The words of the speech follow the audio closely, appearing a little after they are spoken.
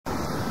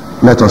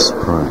Let us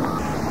pray.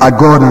 Our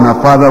God and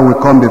our Father, we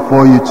come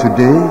before you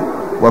today.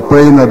 We're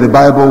praying that the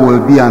Bible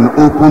will be an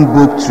open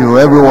book to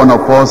every one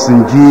of us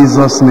in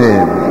Jesus'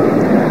 name.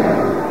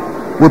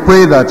 We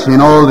pray that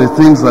in all the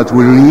things that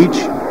we read,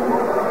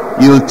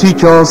 you'll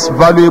teach us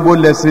valuable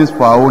lessons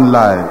for our own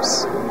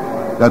lives.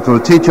 That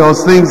will teach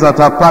us things that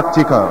are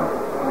practical,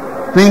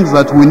 things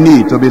that we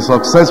need to be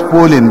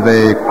successful in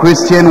the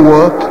Christian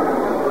work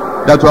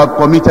that we have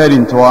committed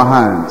into our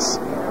hands.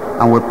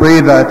 And we pray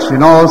that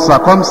in all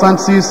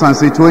circumstances and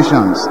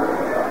situations,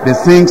 the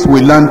things we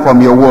learn from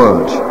your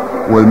word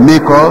will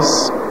make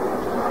us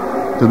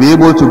to be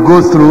able to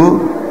go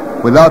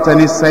through without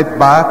any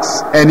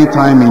setbacks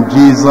anytime in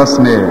Jesus'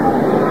 name.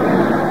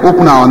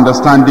 Open our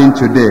understanding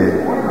today.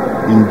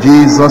 In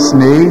Jesus'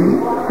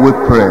 name we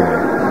pray.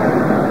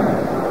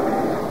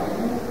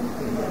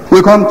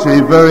 We come to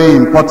a very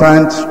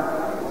important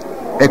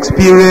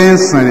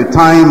experience in the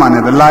time and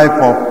in the life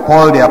of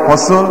Paul the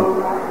Apostle,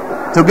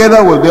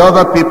 together with the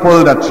other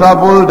people that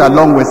traveled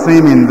along with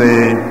him in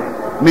the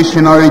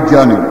missionary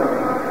journey.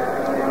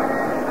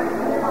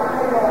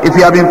 If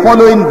you have been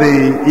following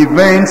the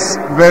events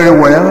very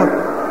well,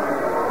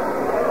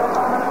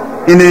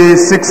 in the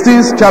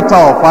 16th chapter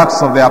of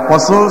Acts of the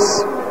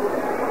Apostles,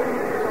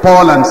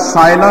 Paul and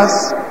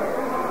Silas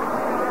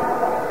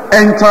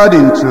entered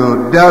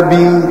into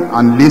Derbe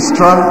and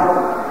Lystra,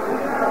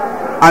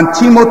 and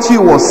Timothy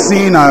was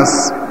seen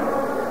as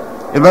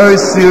a very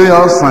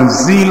serious and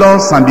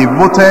zealous and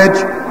devoted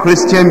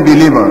Christian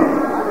believer.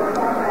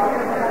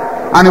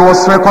 And he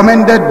was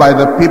recommended by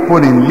the people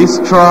in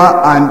Lystra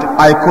and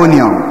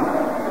Iconium.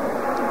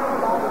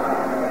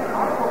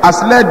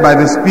 As led by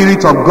the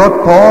Spirit of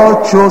God,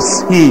 Paul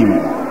chose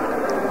him.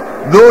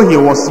 Though he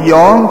was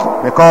young,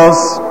 because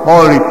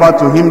Paul referred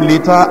to him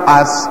later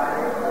as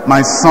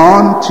my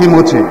son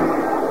Timothy,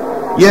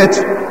 yet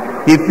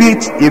he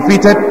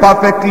fitted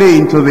perfectly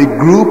into the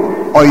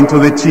group or into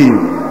the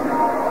team.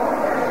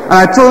 And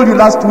I told you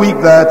last week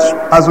that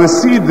as we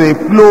see the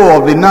flow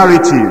of the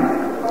narrative,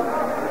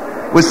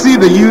 we see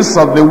the use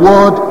of the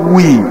word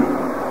we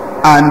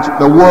and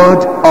the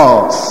word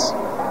us.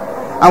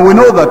 And we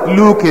know that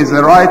Luke is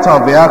the writer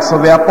of the Acts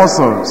of the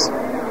Apostles.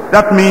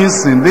 That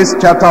means in this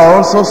chapter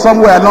also,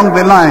 somewhere along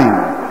the line,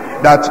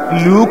 that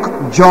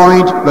Luke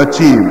joined the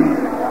team.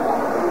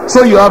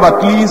 So you have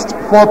at least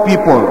 4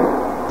 people: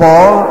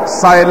 Paul,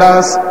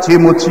 Silas,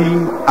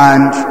 Timothy,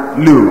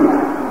 and Luke.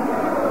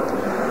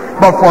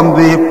 But from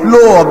the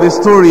flow of the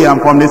story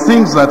and from the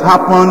things that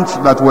happened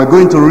that we're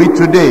going to read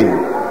today,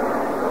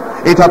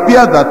 it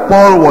appeared that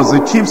Paul was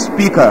the chief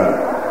speaker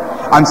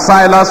and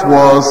Silas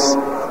was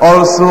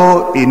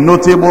also a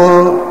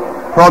notable,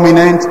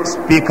 prominent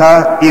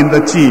speaker in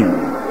the team.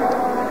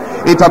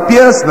 It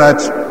appears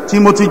that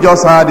Timothy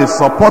just had a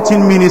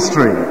supporting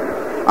ministry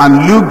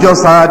and Luke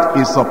just had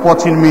a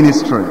supporting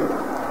ministry.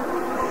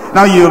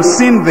 Now you have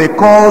seen the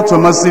call to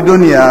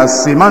Macedonia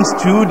as a man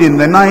stood in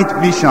the night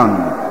vision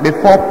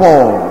before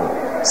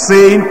Paul,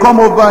 saying,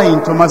 "Come over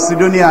into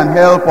Macedonia and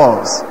help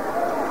us."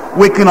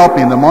 Waking up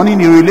in the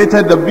morning, he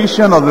related the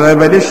vision of the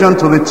revelation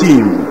to the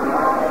team.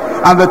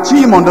 And the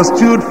team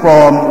understood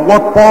from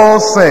what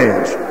Paul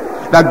said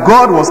that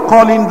God was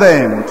calling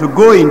them to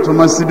go into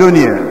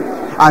Macedonia.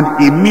 And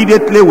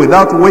immediately,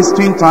 without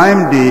wasting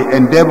time, they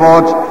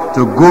endeavored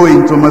to go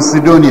into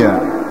Macedonia.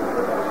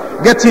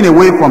 Getting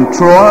away from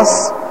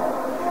Troas,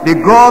 they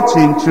got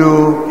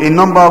into a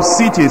number of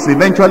cities.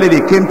 Eventually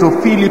they came to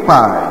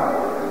Philippi.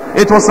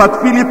 It was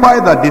at Philippi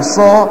that they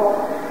saw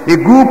a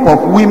group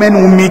of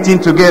women meeting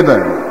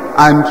together,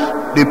 and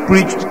they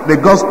preached the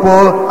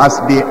gospel as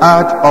they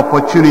had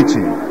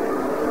opportunity.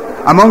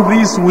 Among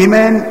these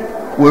women,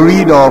 we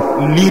read of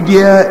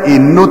Lydia, a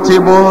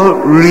notable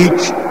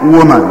rich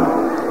woman,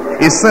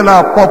 a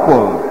seller of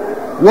purple,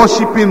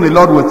 worshiping the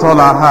Lord with all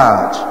her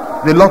heart.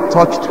 The Lord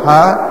touched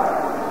her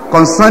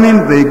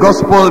concerning the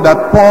gospel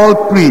that Paul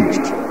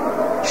preached.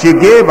 She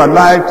gave her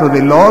life to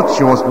the Lord.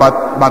 She was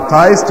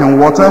baptized in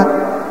water,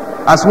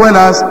 as well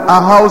as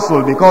her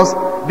household, because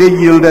they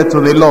yielded to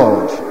the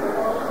Lord.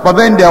 But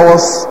then there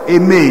was a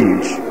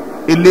maid,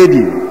 a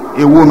lady,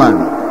 a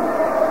woman,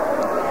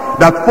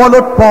 that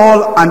followed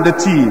Paul and the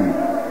team,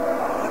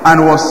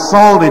 and was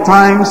all the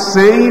time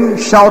saying,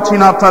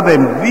 shouting after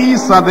them,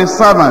 "These are the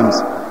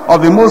servants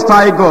of the Most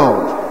High God,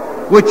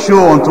 which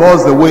show unto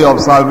us the way of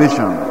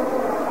salvation."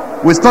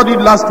 We studied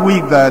last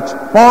week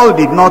that Paul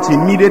did not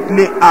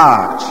immediately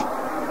act.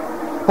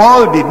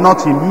 Paul did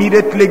not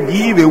immediately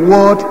give a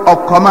word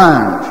of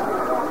command,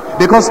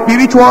 because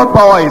spiritual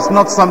power is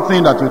not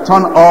something that you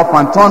turn off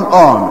and turn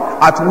on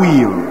at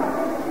will,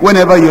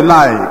 whenever you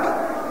like,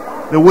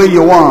 the way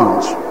you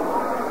want.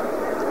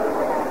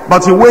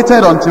 But he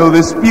waited until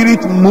the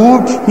Spirit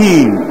moved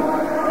him.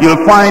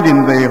 You'll find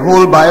in the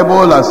whole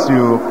Bible, as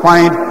you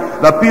find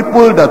the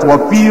people that were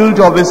filled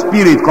of the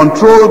Spirit,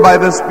 controlled by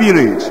the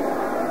Spirit,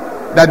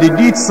 that they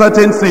did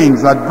certain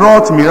things that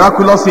brought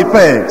miraculous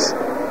effects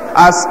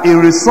as a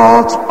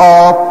result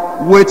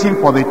of waiting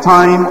for the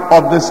time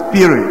of the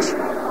Spirit.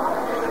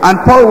 And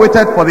Paul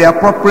waited for the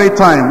appropriate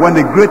time when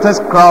the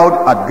greatest crowd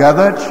had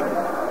gathered,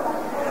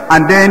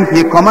 And then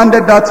he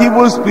commanded that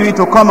evil spirit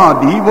to come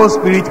out. The evil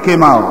spirit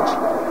came out.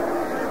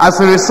 As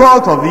a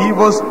result of the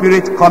evil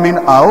spirit coming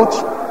out,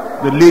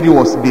 the lady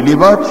was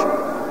delivered.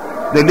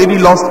 The lady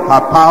lost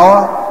her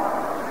power,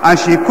 and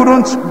she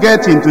couldn't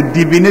get into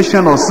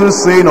divination or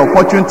soothsaying or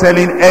fortune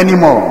telling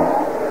anymore.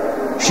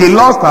 She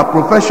lost her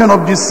profession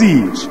of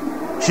deceit.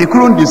 She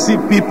couldn't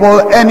deceive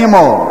people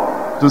anymore,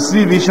 to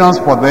see visions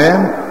for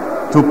them,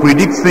 to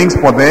predict things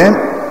for them,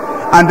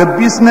 and the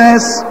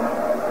business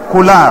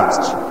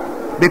collapsed.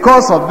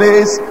 Because of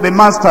this, the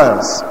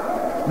masters,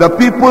 the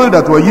people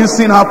that were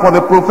using her for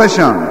the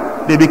profession,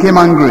 they became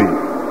angry,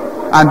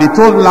 and they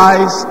told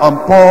lies on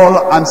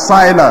Paul and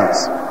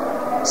Silas.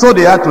 So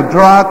they had to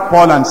drag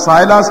Paul and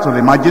Silas to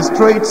the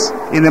magistrates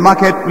in the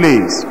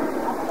marketplace,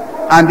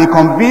 and they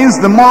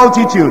convinced the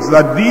multitudes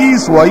that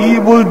these were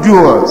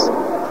evildoers.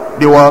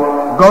 They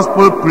were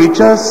gospel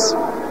preachers,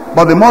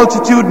 but the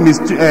multitude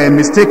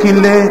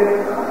mistakenly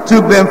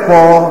took them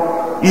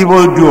for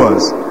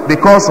evildoers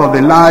because of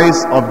the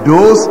lies of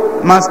those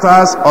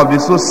masters of the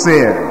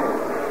soothsayer.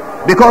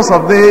 Because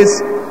of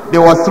this, they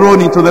were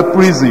thrown into the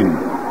prison.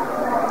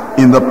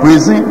 In the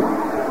prison,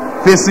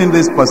 facing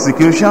this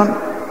persecution,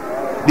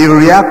 they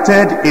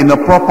reacted in the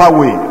proper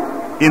way,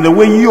 in the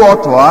way you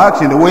ought to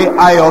act, in the way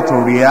I ought to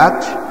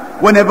react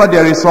whenever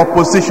there is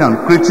opposition,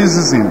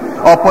 criticism,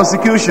 or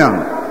persecution.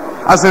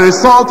 As a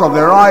result of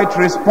the right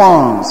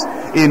response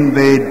in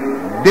the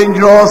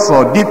dangerous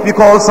or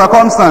difficult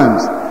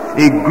circumstance,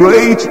 a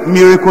great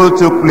miracle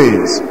took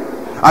place.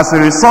 As a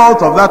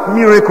result of that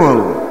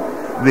miracle,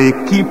 the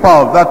keeper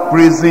of that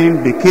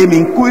prison became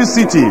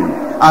inquisitive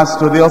as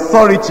to the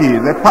authority,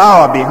 the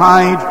power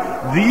behind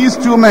these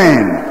two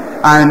men,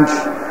 and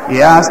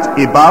he asked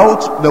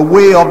about the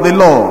way of the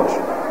Lord.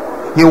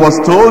 He was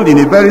told in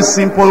a very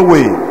simple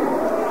way.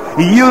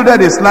 He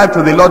yielded his life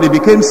to the Lord, he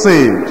became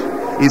saved.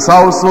 His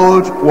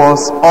household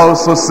was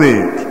also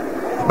saved.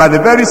 By the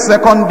very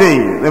second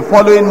day, the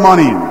following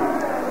morning,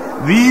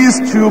 these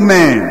two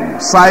men,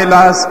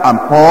 Silas and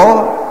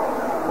Paul,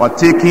 were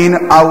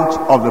taken out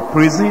of the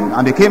prison,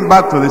 and they came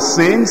back to the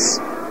saints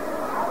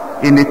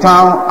in the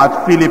town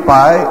at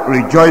Philippi,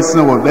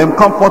 rejoicing with them,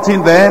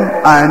 comforting them,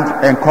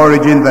 and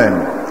encouraging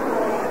them.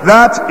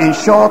 That, in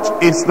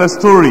short, is the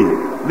story,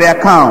 the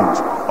account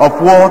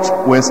of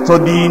what we're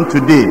studying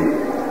today.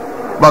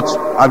 But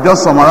I've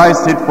just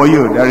summarized it for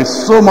you. There is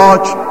so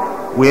much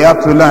we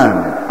have to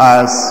learn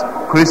as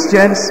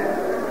Christians,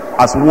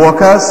 as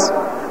workers,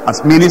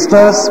 as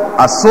ministers,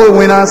 as soul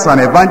winners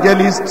and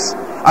evangelists,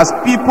 as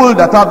people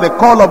that have the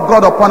call of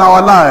God upon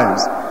our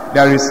lives.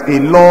 There is a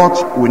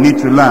lot we need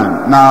to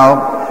learn.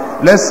 Now,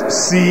 let's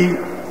see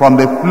from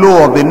the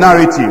flow of the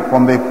narrative,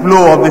 from the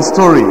flow of the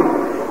story,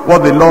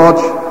 what the Lord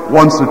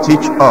wants to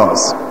teach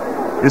us.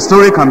 The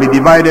story can be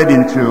divided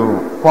into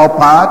 4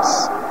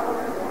 parts.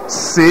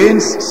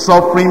 Saints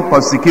suffering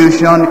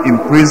persecution in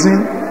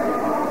prison,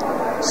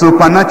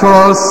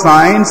 supernatural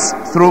signs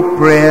through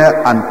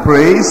prayer and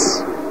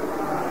praise,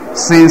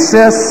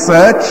 sincere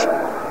search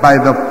by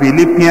the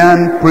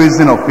Philippian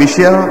prison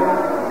official,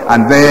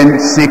 and then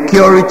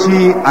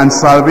security and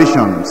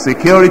salvation,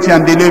 security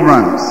and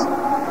deliverance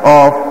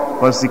of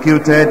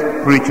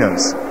persecuted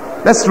preachers.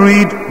 Let's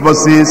read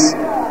verses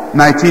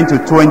 19 to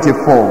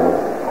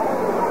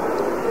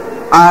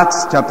 24.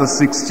 Acts chapter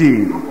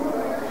 16.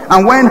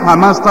 And when her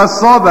master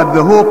saw that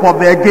the hope of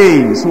their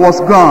gains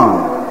was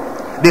gone,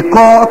 they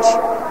caught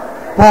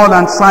Paul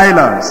and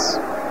Silas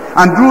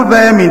and drew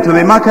them into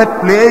the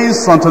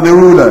marketplace unto the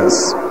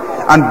rulers,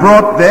 and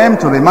brought them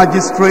to the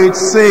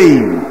magistrates,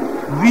 saying,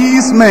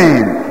 These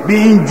men,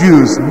 being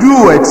Jews,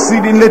 do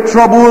exceedingly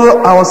trouble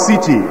our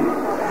city,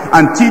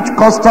 and teach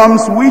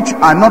customs which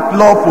are not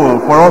lawful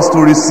for us to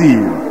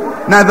receive,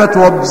 neither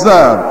to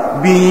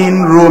observe,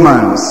 being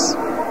Romans.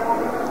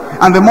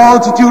 And the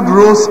multitude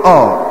rose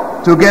up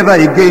together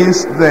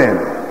against them,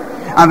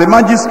 and the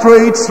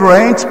magistrates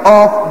rent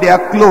off their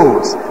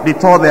clothes, they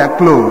tore their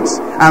clothes,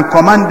 and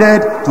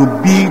commanded to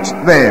beat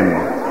them.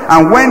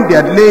 And when they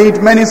had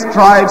laid many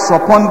stripes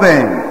upon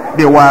them,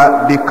 they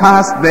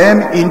cast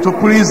them into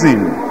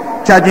prison,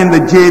 charging the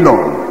jailer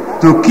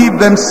to keep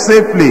them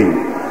safely,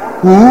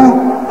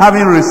 who,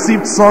 having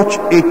received such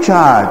a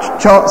charge,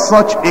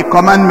 such a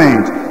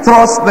commandment,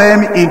 thrust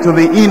them into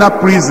the inner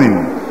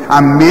prison,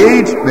 and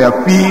made their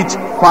feet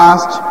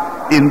fast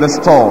in the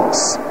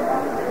stocks.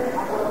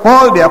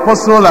 Paul the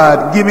apostle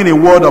had given a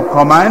word of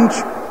command,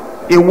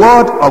 a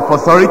word of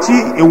authority,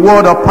 a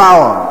word of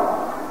power,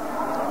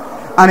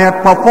 and he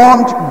had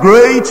performed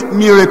great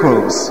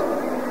miracles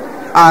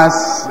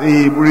as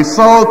a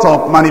result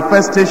of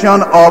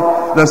manifestation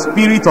of the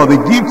Spirit, or the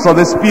gifts of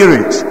the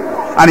Spirit.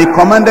 And he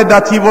commanded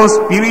that evil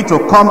spirit to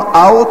come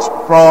out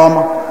from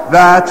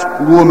that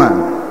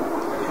woman.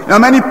 Now,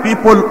 many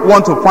people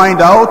want to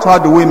find out, how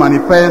do we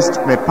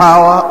manifest the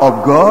power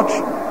of God?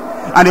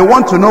 And they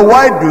want to know,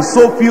 why do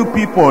so few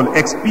people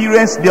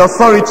experience the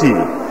authority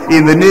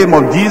in the name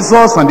of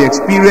Jesus, and they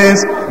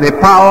experience the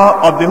power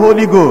of the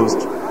Holy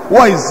Ghost?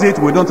 Why is it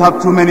we don't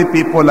have too many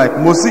people like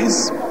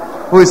Moses,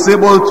 who is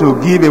able to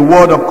give a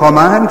word of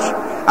command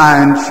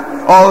and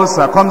all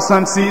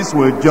circumstances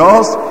will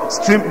just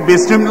be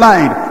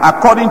streamlined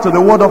according to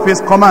the word of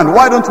his command.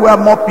 Why don't we have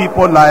more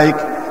people like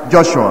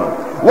Joshua?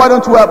 Why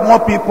don't we have more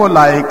people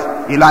like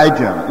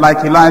Elijah, like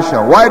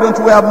Elisha? Why don't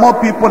we have more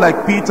people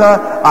like Peter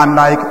and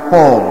like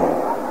Paul?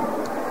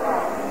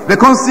 The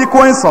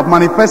consequence of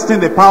manifesting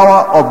the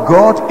power of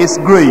God is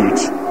great.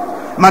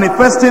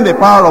 Manifesting the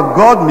power of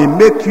God may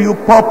make you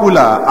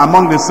popular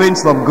among the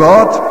saints of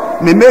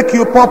God, may make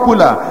you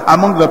popular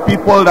among the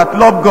people that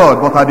love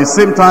God, but at the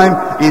same time,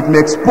 it may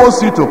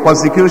expose you to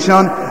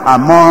persecution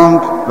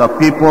among the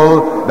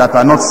people that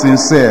are not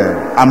sincere,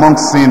 among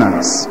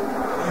sinners.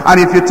 And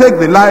if you take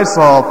the lives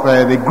of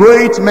the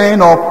great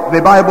men of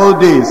the Bible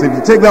days, if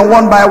you take them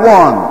one by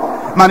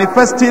one,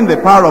 manifesting the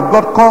power of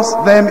God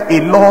cost them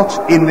a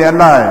lot in their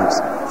lives.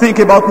 Think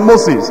about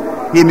Moses.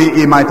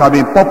 He might have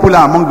been popular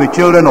among the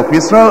children of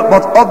Israel,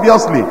 but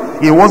obviously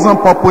he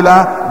wasn't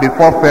popular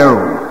before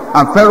Pharaoh.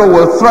 And Pharaoh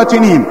will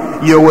threaten him,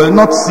 "You will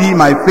not see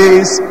my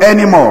face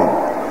anymore."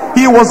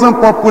 He wasn't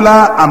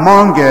popular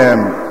among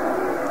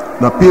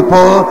the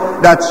people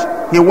that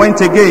he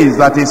went against,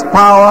 that his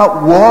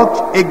power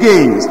worked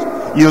against.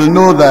 You'll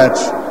know that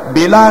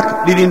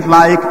Balak didn't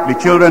like the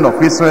children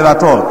of Israel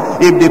at all.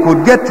 If they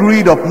could get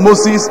rid of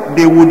Moses,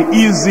 they would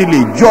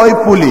easily,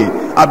 joyfully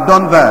have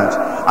done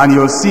that. And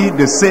you'll see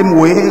the same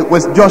way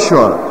with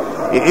Joshua.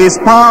 His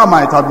power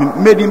might have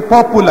made him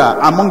popular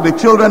among the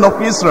children of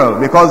Israel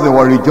because they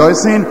were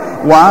rejoicing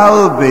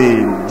while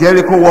the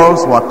Jericho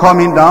walls were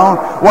coming down,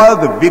 while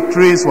the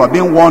victories were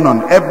being won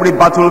on every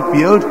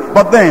battlefield.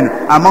 But then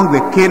among the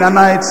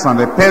Canaanites and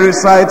the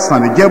Perizzites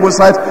and the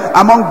Jebusites,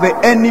 among the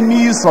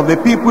enemies of the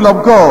people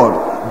of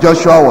God,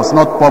 Joshua was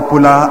not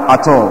popular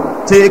at all.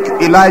 Take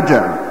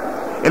Elijah.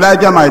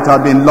 Elijah might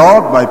have been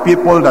loved by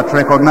people that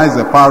recognize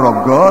the power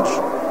of God,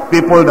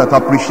 people that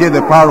appreciate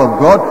the power of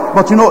God,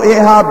 but you know,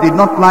 Ahab did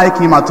not like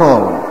him at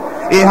all.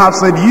 Ahab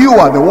said, "You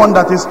are the one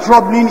that is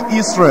troubling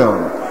Israel."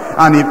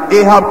 And if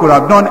Ahab could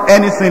have done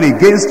anything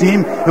against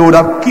him, he would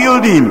have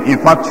killed him. In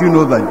fact, you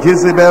know that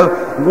Jezebel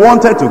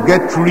wanted to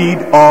get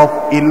rid of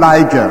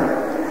Elijah.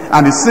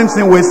 And the same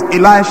thing with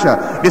Elisha,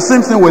 the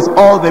same thing with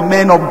all the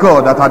men of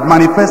God that had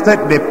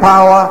manifested the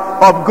power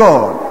of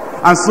God.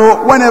 And so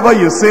whenever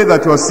you say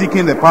that you are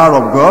seeking the power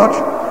of God,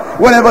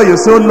 whenever you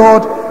say, "Oh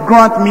Lord,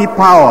 grant me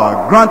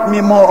power, grant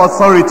me more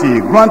authority,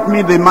 grant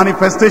me the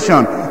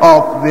manifestation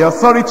of the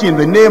authority in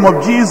the name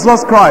of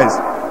Jesus Christ,"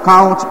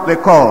 count the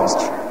cost.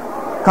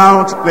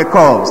 Count the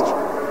cost.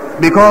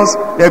 Because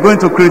they're going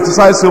to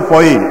criticize you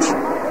for it.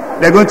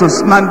 They're going to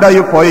slander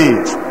you for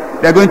it.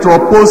 They're going to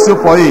oppose you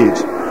for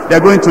it. They're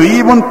going to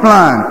even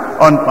plan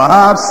on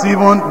perhaps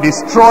even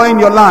destroying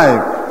your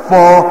life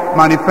for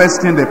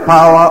manifesting the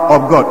power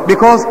of God.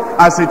 Because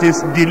as it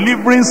is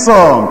delivering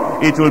some,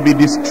 it will be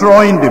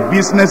destroying the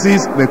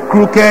businesses, the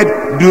crooked,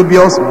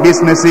 dubious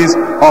businesses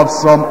of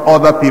some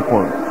other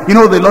people. You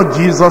know, the Lord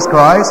Jesus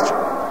Christ,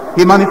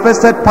 he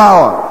manifested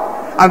power.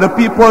 And the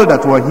people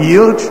that were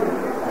healed,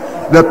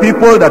 the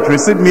people that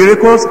received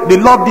miracles, they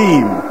loved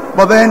him.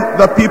 But then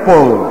the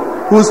people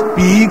whose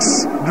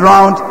pigs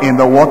drowned in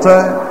the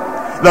water,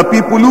 the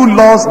people who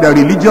lost their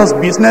religious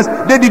business,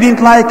 they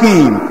didn't like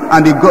him,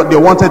 and they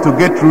wanted to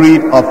get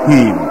rid of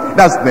him.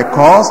 That's the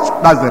cost,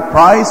 that's the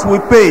price we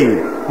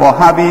pay for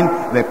having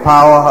the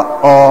power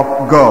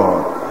of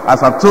God.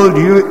 As I've told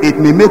you, it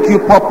may make you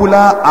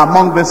popular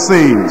among the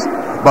saints,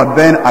 but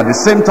then at the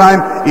same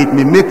time, it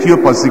may make you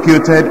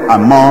persecuted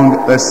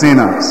among the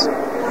sinners.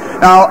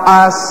 Now,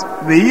 as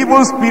the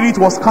evil spirit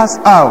was cast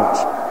out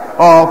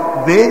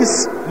of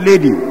this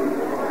lady,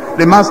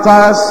 the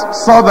masters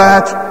saw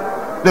that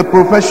the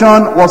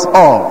profession was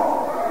off.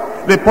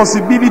 The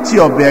possibility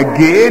of their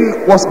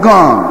gain was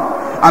gone.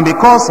 And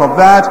because of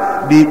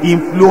that, they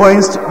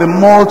influenced the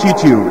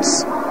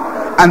multitudes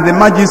and the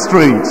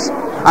magistrates.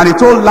 And he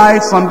told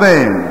lies on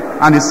them.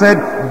 And he said,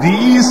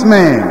 "These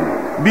men,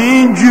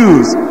 being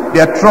Jews, they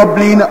are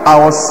troubling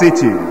our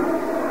city."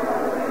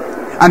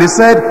 And he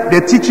said,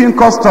 "They're teaching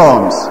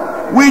customs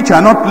which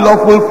are not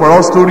lawful for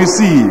us to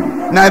receive,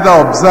 neither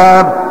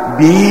observe,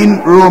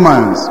 being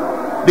Romans."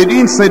 They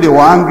didn't say they were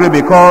angry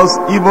because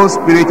evil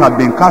spirit had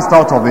been cast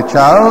out of the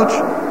child,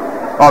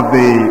 of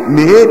the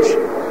maid.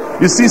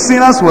 You see,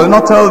 sinners will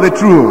not tell the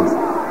truth.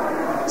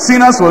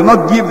 Sinners will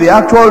not give the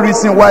actual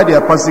reason why they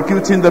are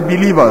persecuting the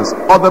believers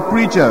or the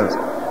preachers,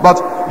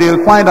 but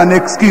they'll find an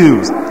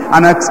excuse,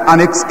 an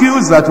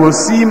excuse that will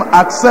seem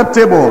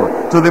acceptable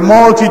to the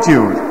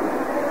multitude.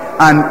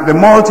 And the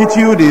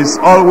multitude is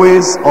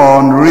always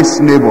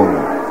unreasonable.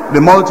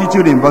 The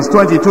multitude in verse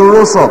 22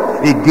 rose up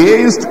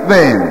against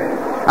them,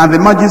 and the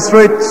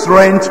magistrates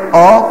rent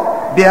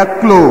off their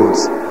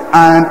clothes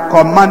and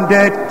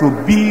commanded to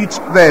beat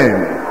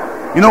them.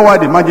 You know why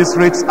the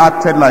magistrates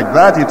acted like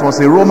that? It was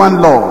a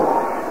Roman law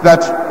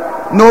that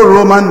no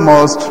Roman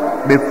must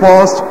be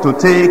forced to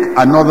take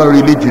another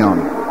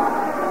religion,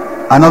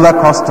 another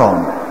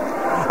custom.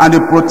 And they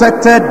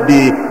protected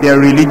their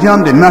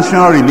religion, the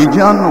national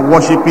religion,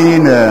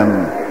 worshiping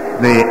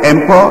the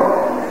emperor,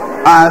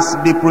 as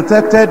they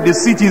protected the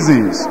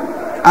citizens.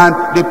 And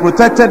they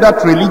protected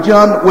that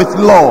religion with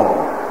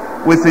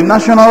law, with a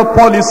national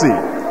policy.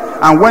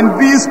 And when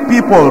these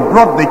people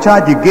brought the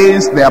charge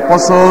against the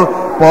apostle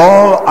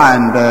Paul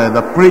and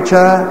the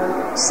preacher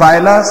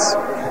Silas,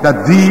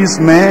 that these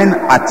men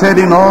are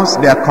telling us,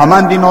 they are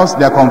commanding us,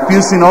 they are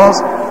confusing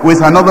us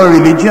with another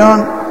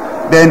religion,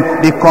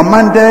 then they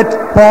commanded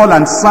Paul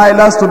and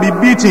Silas to be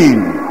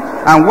beaten.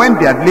 And when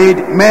they had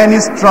laid many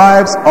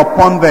stripes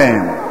upon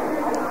them,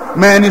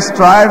 many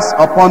stripes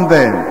upon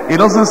them. It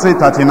doesn't say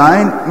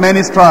 39,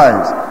 many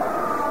stripes.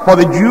 For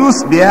the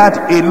Jews, they had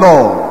a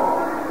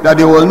law that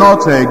they will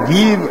not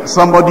give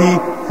somebody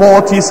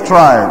 40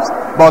 stripes,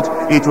 but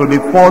it will be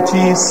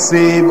 40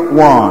 save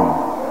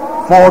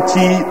one,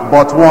 40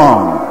 but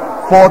one,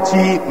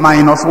 40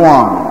 minus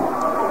one.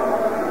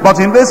 But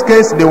in this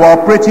case, they were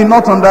operating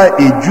not under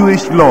a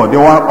Jewish law, they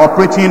were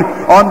operating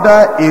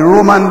under a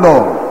Roman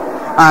law.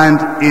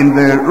 And in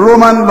the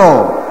Roman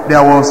law,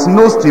 there was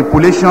no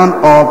stipulation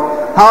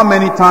of how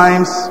many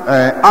times,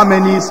 how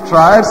many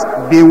stripes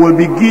they will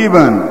be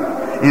given.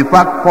 In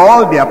fact,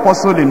 Paul the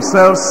apostle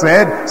himself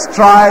said,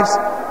 stripes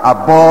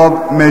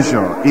above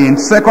measure. In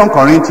 2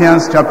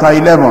 Corinthians chapter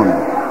 11,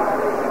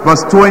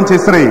 verse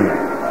 23,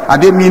 are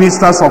they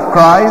ministers of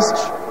Christ?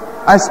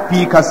 I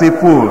speak as a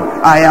fool.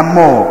 I am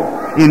more.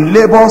 In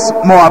labors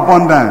more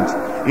abundant.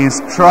 In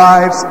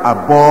stripes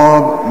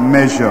above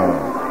measure.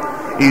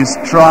 In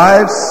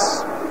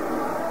stripes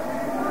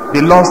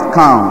they lost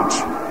count.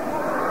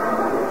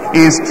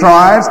 In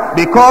stripes,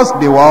 because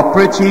they were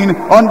operating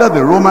under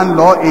the Roman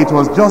law, it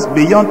was just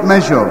beyond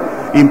measure.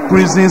 In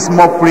prisons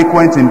more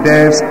frequent, in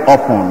deaths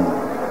often.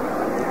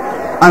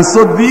 And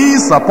so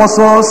these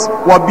apostles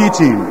were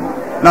beaten.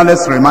 Now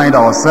let's remind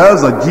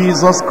ourselves that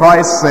Jesus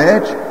Christ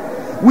said,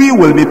 we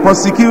will be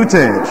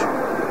persecuted.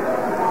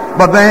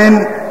 But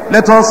then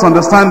let us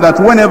understand that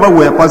whenever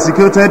we are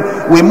persecuted,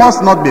 we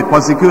must not be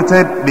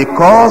persecuted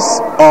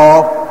because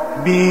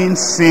of being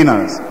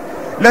sinners.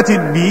 Let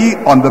it be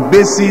on the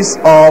basis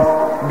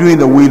of doing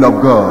the will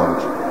of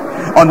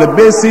God, on the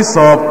basis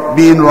of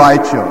being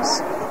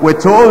righteous. We're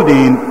told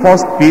in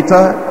 1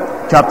 Peter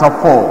chapter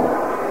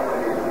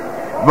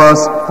 4,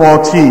 verse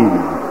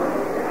 14,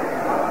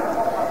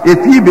 if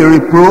ye be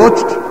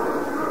reproached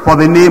for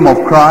the name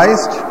of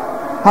Christ,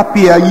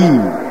 happy are ye,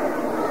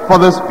 for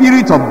the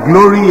Spirit of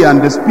glory and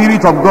the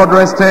Spirit of God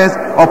resteth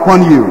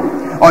upon you.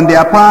 On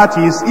their part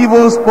he is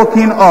evil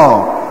spoken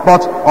of,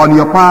 but on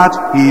your part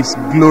he is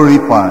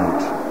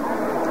glorified.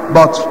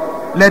 But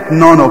let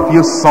none of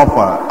you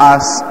suffer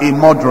as a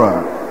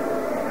murderer,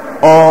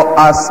 or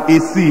as a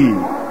thief,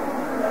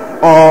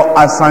 or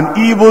as an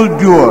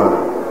evildoer,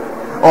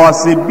 or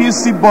as a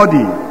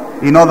busybody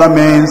in other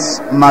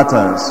men's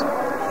matters.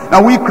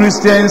 Now we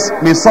Christians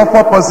may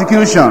suffer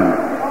persecution,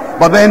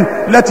 but then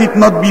let it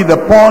not be the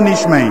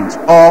punishment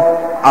of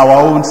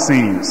our own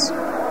sins,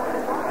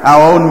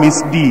 our own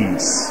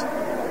misdeeds.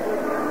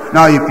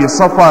 Now if you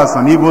suffer as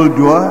an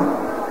evildoer,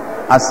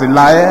 as a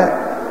liar,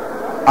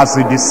 as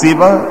a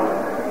deceiver,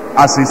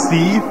 as a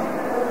thief,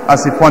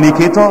 as a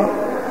fornicator,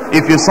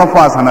 if you suffer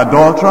as an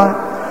adulterer,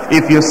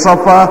 if you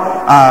suffer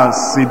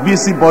as a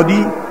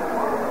busybody,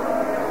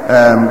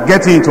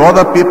 getting into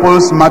other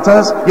people's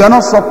matters, you are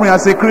not suffering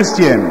as a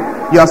Christian,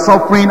 you are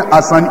suffering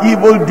as an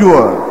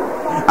evildoer.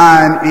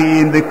 And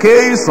in the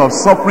case of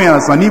suffering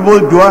as an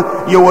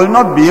evildoer, you will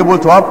not be able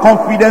to have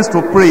confidence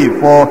to pray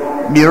for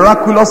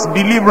miraculous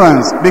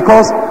deliverance,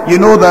 because you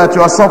know that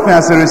you are suffering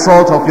as a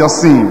result of your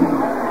sin.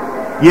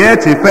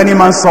 Yet if any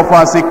man suffer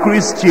as a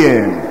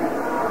Christian,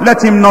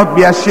 let him not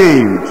be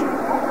ashamed,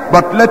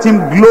 but let him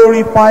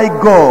glorify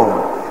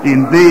God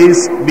in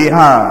this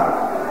behalf.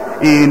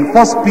 In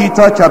 1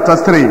 Peter chapter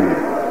 3,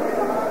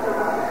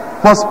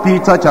 1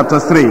 Peter chapter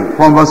 3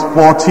 from verse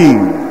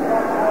 14,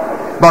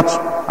 but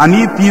and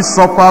if ye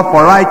suffer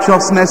for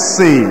righteousness'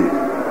 sake,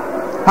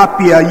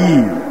 happy are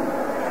ye,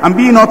 and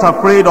be not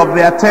afraid of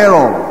their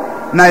terror,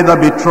 neither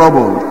be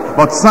troubled,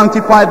 but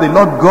sanctify the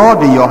Lord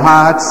God in your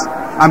hearts,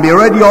 and be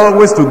ready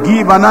always to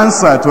give an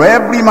answer to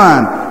every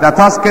man that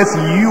asketh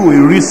you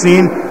a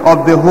reason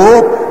of the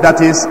hope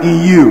that is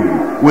in you,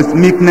 with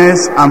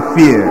meekness and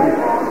fear,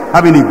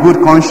 having a good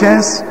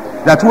conscience,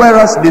 that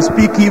whereas they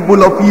speak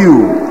evil of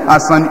you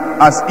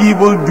as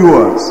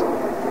evildoers,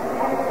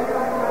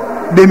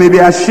 they may be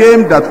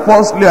ashamed that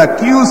falsely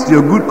accuse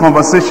your good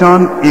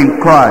conversation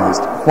in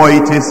Christ. For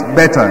it is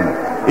better,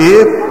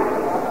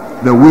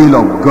 if the will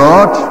of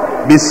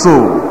God be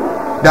so,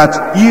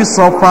 that ye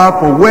suffer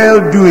for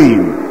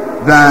well-doing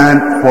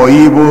than for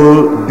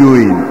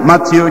evil-doing.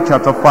 Matthew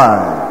chapter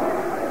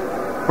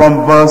 5,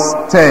 from verse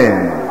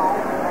 10.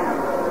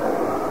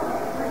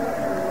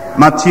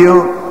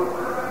 Matthew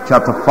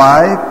chapter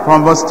 5,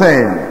 from verse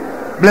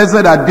 10.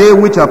 Blessed are they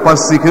which are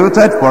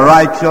persecuted for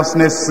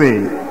righteousness'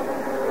 sake,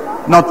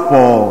 not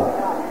for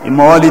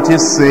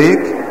immorality's sake,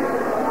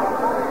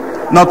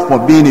 not for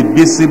being a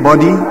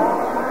busybody,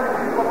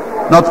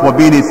 not for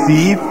being a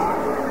thief,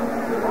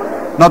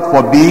 not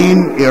for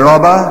being a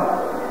robber.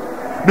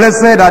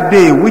 Blessed are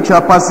they which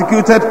are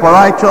persecuted for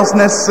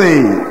righteousness'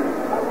 sake,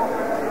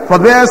 for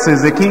theirs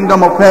is the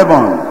kingdom of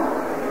heaven.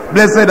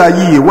 Blessed are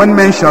ye when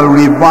men shall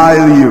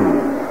revile you.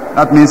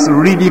 That means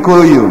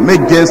ridicule you,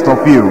 make jest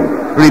of you,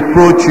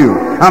 reproach you,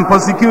 and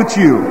persecute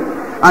you,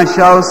 and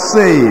shall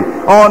say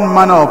all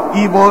manner of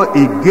evil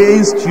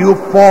against you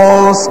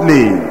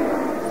falsely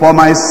for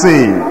my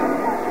sake.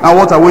 Now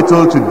what are we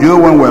told to do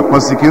when we're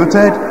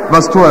persecuted?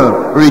 Verse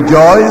 12,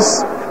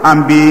 rejoice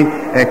and be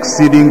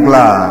exceeding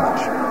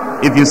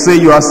glad. If you say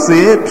you are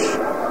saved,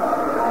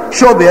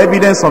 show the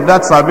evidence of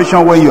that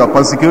salvation when you are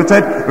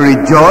persecuted.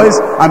 Rejoice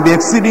and be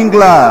exceeding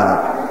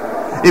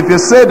glad. If you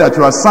say that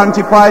you are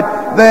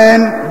sanctified,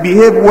 then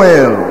behave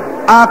well.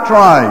 Act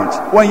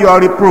right when you are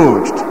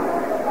reproached,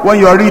 when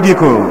you are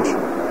ridiculed,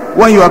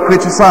 when you are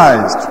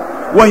criticized,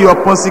 when you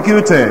are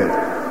persecuted,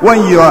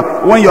 when you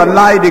are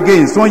lied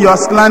against, when you are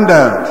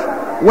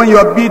slandered, when you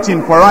are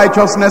beaten for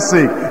righteousness'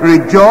 sake.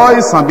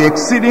 Rejoice and be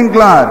exceeding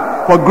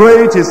glad, for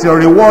great is your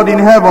reward in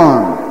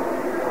heaven.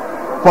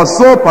 For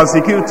so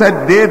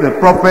persecuted they the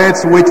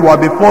prophets which were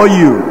before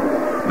you.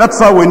 That's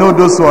how we know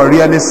those who are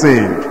really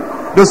saved.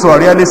 Those who are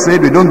really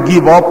saved, they don't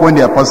give up when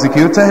they are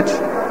persecuted.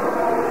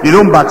 They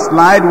don't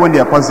backslide when they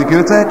are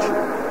persecuted.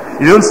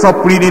 They don't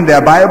stop reading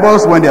their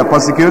Bibles when they are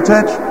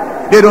persecuted.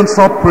 They don't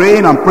stop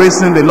praying and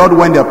praising the Lord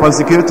when they are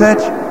persecuted.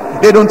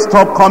 They don't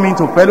stop coming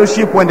to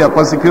fellowship when they are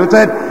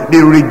persecuted.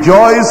 They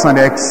rejoice and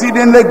are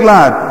exceedingly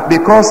glad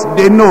because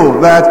they know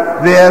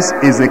that theirs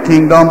is the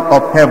kingdom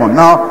of heaven.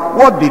 Now,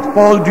 what did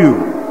Paul do?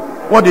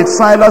 What did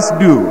Silas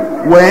do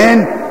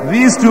when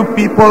these two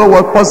people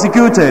were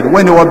persecuted,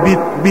 when they were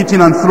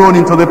beaten and thrown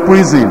into the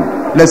prison?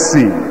 Let's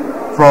see.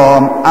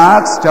 From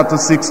Acts chapter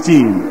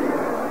 16.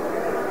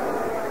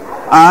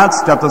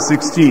 Acts chapter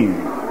 16.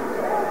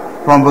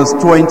 From verse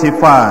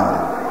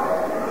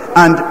 25.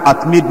 And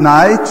at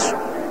midnight,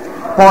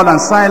 Paul and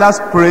Silas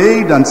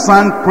prayed and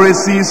sang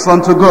praises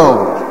unto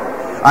God,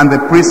 and the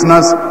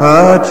prisoners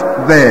heard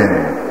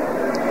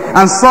them.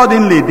 And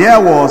suddenly there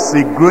was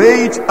a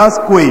great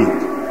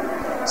earthquake,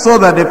 so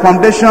that the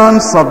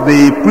foundations of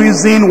the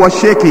prison were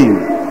shaking.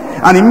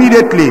 And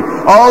immediately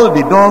all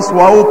the doors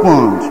were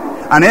opened,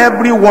 and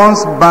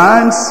everyone's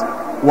bands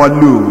were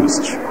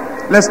loosed.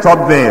 Let's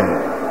stop there.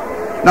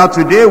 Now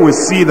today we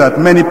see that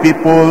many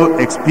people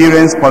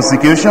experience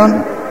persecution,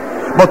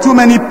 but too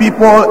many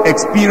people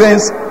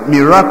experience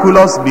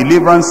miraculous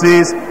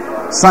deliverances,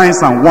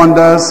 signs and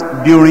wonders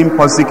during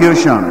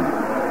persecution.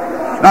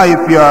 Now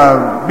if you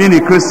have been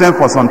a Christian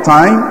for some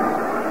time,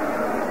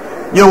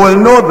 you will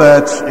know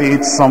that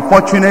it's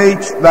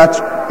unfortunate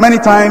that many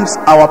times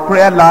our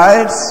prayer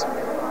lives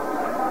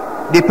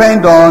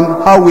depend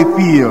on how we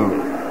feel.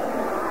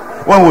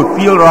 When we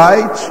feel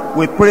right,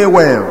 we pray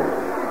well.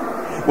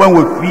 When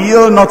we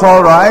feel not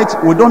all right,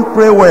 we don't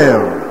pray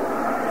well.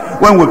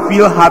 When we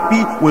feel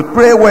happy, we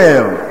pray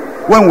well.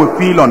 When we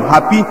feel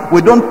unhappy,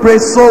 we don't pray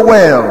so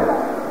well.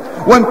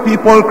 When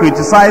people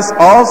criticize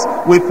us,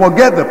 we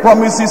forget the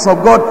promises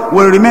of God.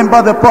 We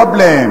remember the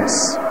problems.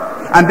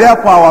 And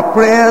therefore our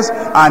prayers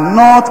are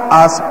not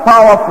as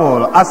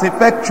powerful, as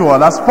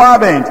effectual, as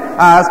fervent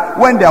as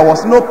when there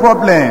was no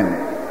problem.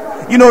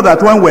 You know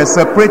that when we're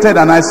separated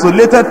and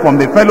isolated from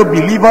the fellow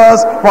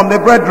believers, from the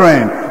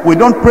brethren, we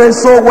don't pray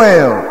so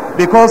well.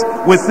 Because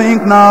we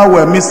think now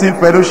we're missing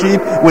fellowship.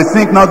 We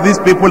think now these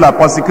people are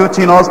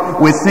persecuting us.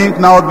 We think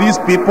now these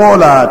people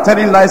are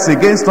telling lies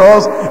against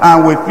us.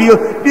 And we feel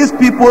these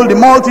people, the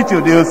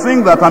multitude, they'll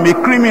think that I'm a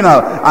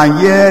criminal. And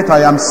yet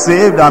I am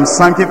saved, I'm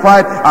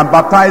sanctified, I'm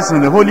baptized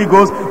in the Holy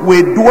Ghost.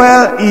 We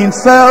dwell in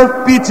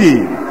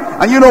self-pity.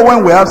 And you know,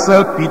 when we have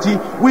self-pity,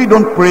 we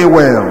don't pray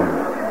well.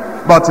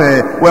 But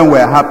when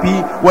we're happy,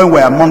 when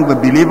we're among the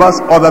believers,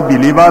 other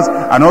believers,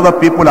 and other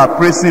people are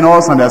praising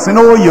us, and they're saying,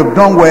 oh, you've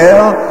done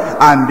well,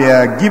 and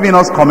they're giving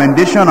us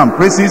commendation and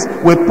praises,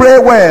 we pray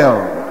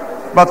well.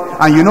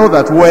 And you know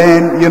that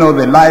when,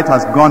 the light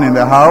has gone in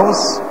the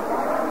house,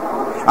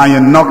 and you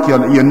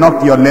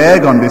knock your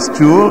leg on the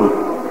stool,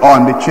 or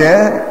on the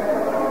chair,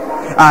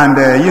 and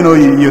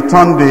you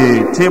turn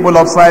the table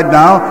upside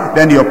down,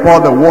 then you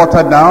pour the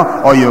water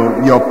down, or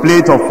your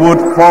plate of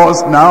food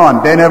falls down,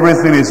 and then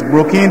everything is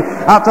broken.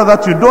 After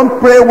that, you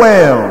don't pray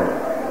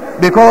well,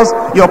 because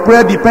your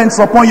prayer depends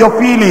upon your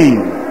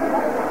feeling.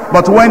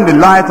 But when the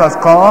light has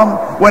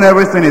come, when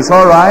everything is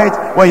all right,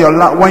 when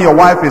your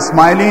wife is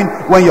smiling,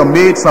 when your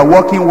mates are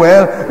working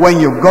well,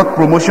 when you've got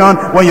promotion,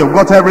 when you've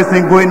got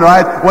everything going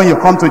right, when you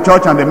come to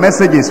church and the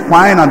message is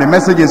fine and the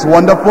message is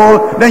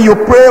wonderful, then you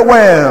pray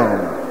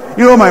well.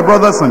 You know, my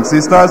brothers and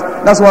sisters,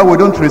 that's why we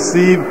don't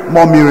receive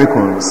more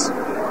miracles.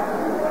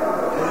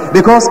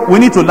 Because we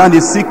need to learn the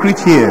secret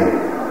here.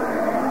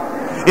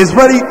 It's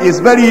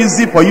very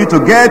easy for you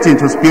to get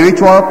into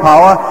spiritual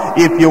power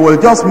if you will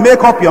just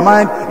make up your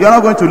mind. You're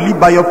not going to live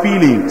by your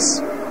feelings.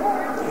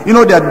 You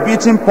know, they had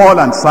beaten Paul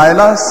and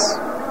Silas.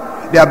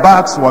 Their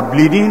backs were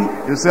bleeding.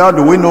 You say, how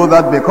do we know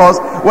that? Because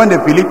when the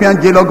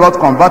Philippian jailer got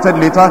converted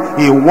later,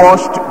 he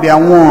washed their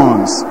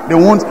wounds. The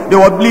wounds, they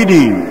were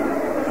bleeding.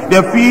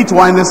 Their feet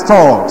were in the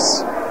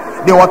stocks.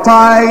 They were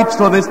tied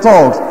to the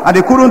stocks, and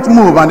they couldn't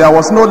move, and there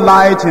was no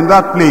light in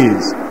that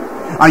place.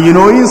 And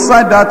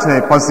inside that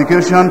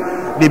persecution,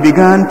 they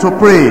began to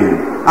pray.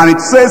 And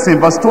it says in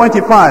verse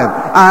 25,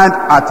 and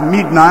at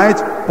midnight,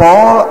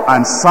 Paul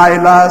and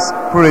Silas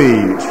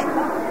prayed.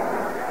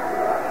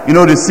 You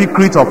know the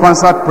secret of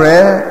answered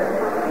prayer?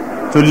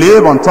 To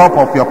live on top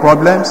of your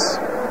problems.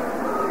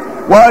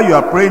 While you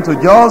are praying, to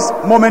just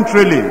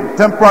momentarily,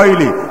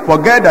 temporarily,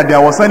 forget that there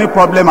was any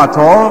problem at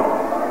all,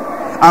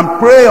 and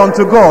pray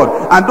unto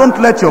God. And don't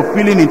let your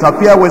feeling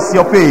interfere with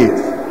your faith.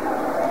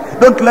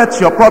 Don't let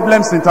your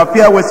problems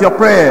interfere with your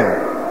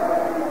prayer.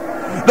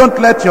 Don't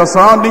let your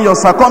surrounding, your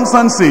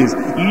circumstances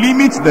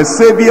limit the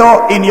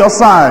Savior in your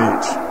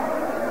sight.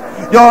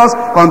 Just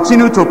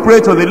continue to pray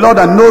to the Lord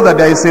and know that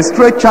there is a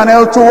straight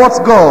channel towards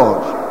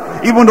God.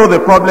 Even though the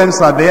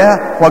problems are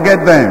there,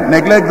 forget them,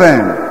 neglect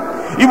them.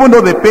 Even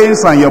though the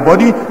pains are in your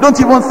body, don't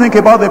even think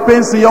about the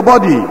pains in your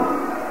body.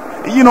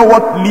 You know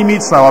what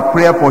limits our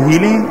prayer for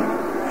healing?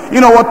 You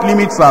know what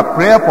limits our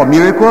prayer for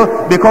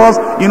miracle? Because,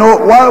 you know,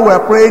 while we're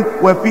praying,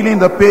 we're feeling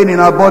the pain in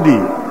our body,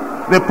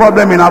 the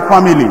problem in our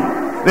family,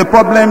 the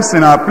problems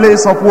in our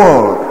place of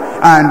work,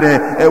 and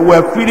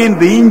we're feeling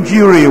the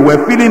injury,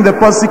 we're feeling the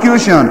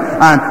persecution,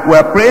 and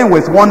we're praying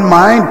with one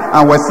mind,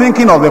 and we're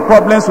thinking of the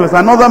problems with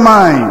another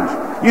mind.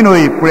 You know,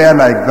 a prayer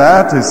like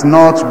that is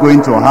not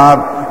going to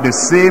have the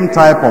same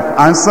type of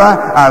answer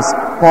as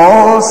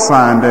Paul's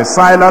and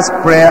Silas'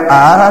 prayer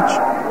had.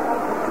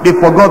 They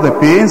forgot the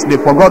pains, they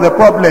forgot the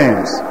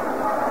problems.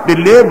 They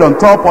lived on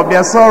top of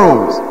their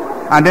sorrows,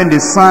 and then they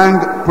sang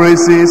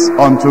praises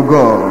unto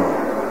God.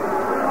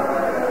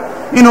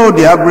 You know,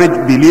 the average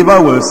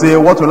believer will say,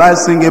 what will I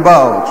sing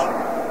about?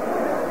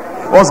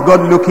 What's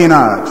God looking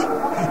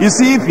at? You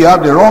see, if you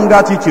have the wrong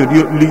attitude,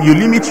 you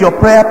limit your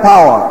prayer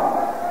power.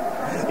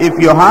 If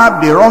you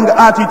have the wrong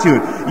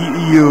attitude,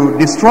 you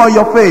destroy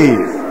your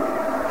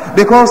faith.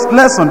 Because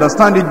let's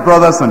understand it,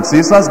 brothers and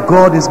sisters,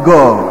 God is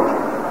God.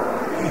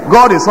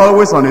 God is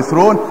always on the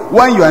throne.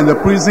 When you are in the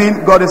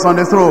prison, God is on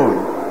the throne.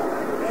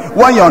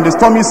 When you are on the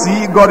stormy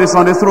sea, God is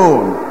on the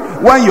throne.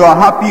 When you are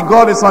happy,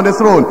 God is on the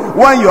throne.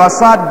 When you are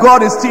sad,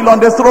 God is still on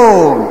the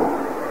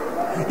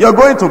throne. Your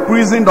going to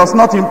prison does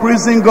not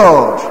imprison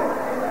God.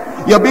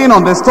 Your being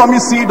on the stormy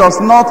sea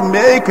does not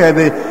make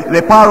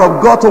the power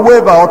of God to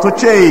waver or to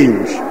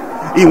change.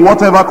 In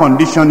whatever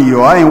condition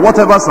you are, in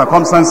whatever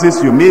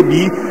circumstances you may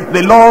be,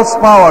 the Lord's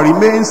power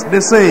remains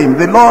the same.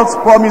 The Lord's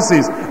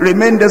promises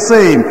remain the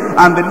same.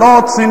 And the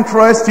Lord's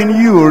interest in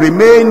you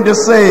remain the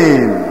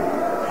same.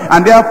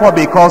 And therefore,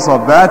 because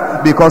of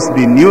that, because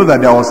they knew that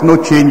there was no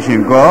change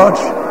in God,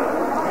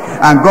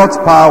 and God's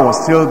power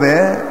was still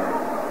there,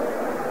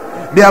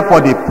 therefore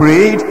they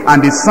prayed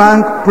and they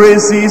sang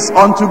praises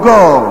unto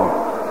God.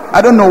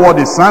 I don't know what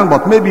they sang,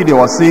 but maybe they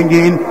were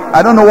singing.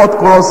 I don't know what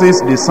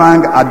choruses they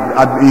sang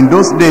in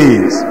those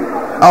days.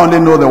 I only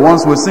know the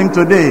ones we sing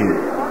today.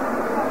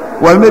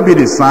 Well, maybe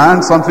they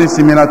sang something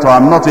similar to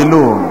I'm not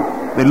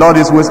alone, the Lord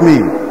is with me.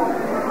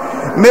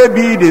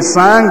 Maybe they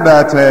sang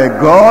that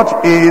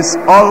God is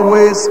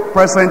always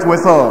present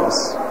with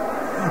us.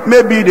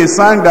 Maybe they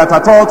sang that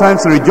at all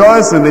times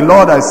rejoice in the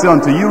Lord, I say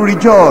unto you,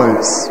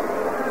 rejoice.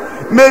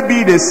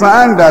 Maybe they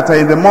sang that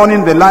in the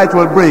morning the light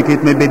will break.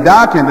 It may be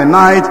dark in the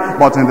night,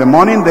 but in the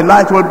morning the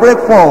light will break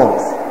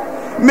forth.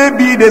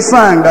 Maybe they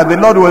sang that the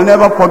Lord will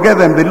never forget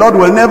them, the Lord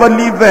will never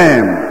leave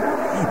them.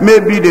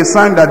 Maybe they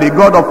sang that the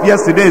God of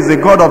yesterday is the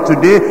God of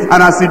today, and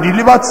as he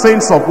delivered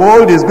saints of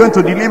old, he's going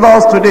to deliver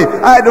us today.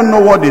 I don't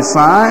know what they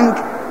sang.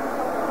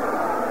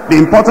 The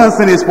important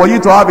thing is for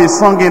you to have a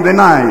song in the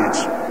night,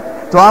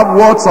 to have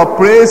words of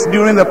praise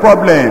during the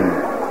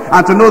problem,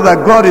 and to know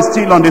that God is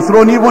still on the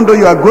throne even though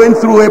you are going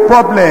through a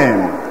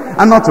problem.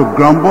 And not to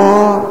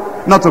grumble,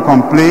 not to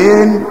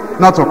complain,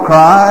 not to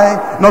cry,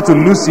 not to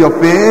lose your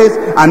faith,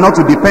 and not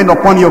to depend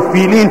upon your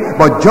feeling,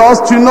 but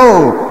just to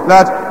know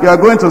that you are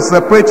going to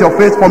separate your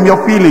faith from your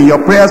feeling,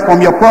 your prayers from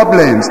your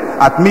problems.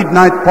 At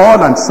midnight,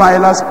 Paul and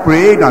Silas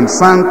prayed and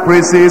sang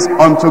praises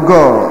unto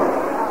God.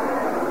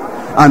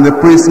 And the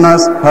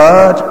prisoners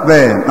heard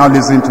them. Now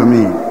listen to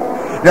me.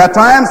 There are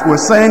times we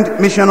send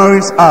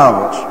missionaries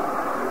out.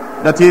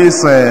 That is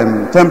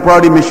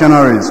temporary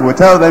missionaries. We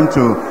tell them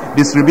to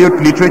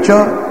distribute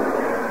literature.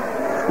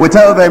 We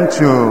tell them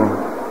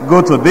to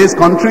go to this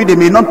country. They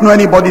may not know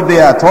anybody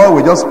there at all.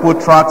 We just put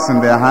tracts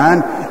in their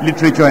hand,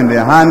 literature in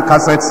their hand,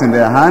 cassettes in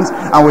their hands,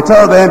 and we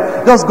tell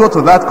them, just go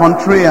to that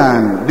country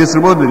and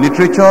distribute the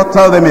literature.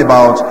 Tell them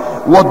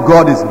about what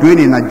God is doing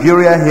in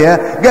Nigeria here.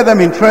 Get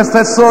them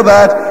interested so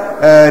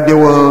that they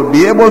will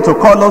be able to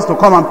call us to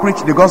come and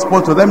preach the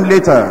gospel to them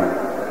later.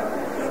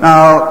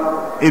 Now,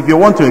 if you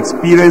want to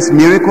experience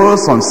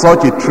miracles on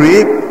such a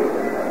trip,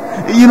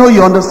 you know,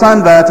 you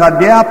understand that at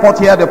the airport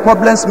here, the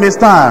problems may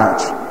start.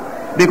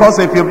 Because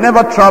if you've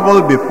never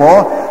traveled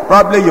before,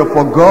 probably you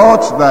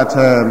forgot that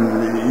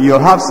you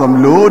have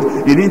some load,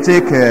 you didn't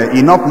take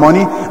enough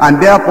money,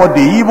 and therefore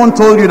they even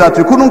told you that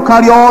you couldn't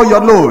carry all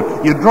your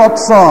load. You dropped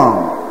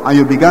some, and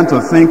you began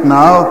to think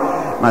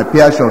now, my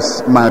pairs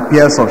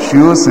of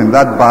shoes in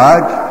that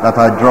bag that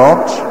I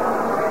dropped,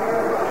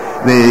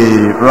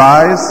 the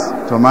rice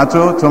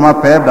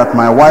tomato pep that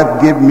my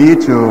wife gave me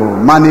to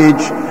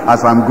manage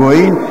as I'm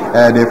going.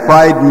 They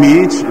fried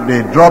meat,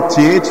 they dropped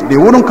it. They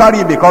wouldn't carry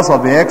it because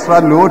of the extra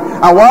load.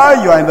 And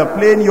while you are in the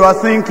plane, you are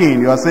thinking,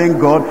 you are saying,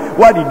 God,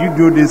 why did you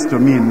do this to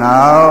me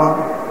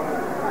now?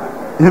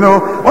 You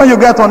know, when you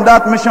get on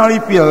that missionary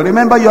field,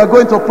 remember you are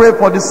going to pray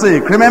for the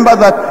sick. Remember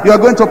that you are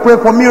going to pray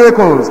for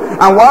miracles.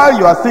 And while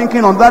you are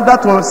thinking on that,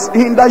 that will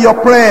hinder your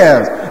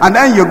prayers. And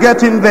then you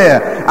get in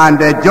there, and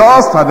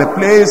just at the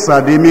place,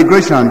 at the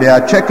immigration, they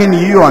are checking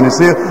you, and they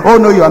say, oh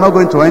no, you are not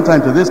going to enter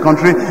into this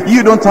country. You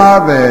don't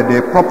have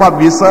the proper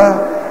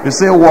visa. You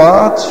say,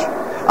 what?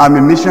 I'm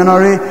a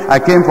missionary. I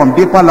came from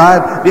Deeper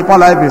Life. Deeper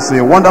Life is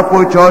a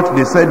wonderful church.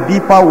 They said,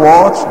 deeper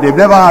what? They've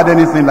never had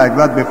anything like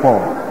that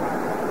before.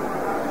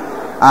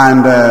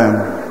 And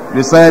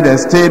they said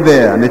stay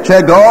there, and they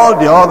checked all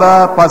the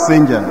other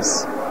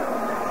passengers,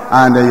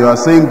 and you are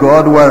saying,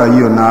 God, where are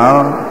you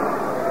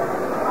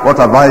now? What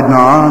have I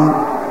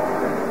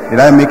done? Did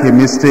I make a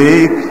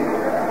mistake?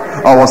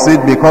 Or was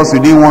it because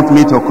you didn't want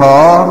me to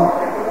come?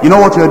 You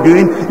know what you're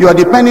doing? You are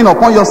depending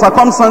upon your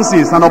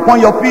circumstances and upon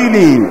your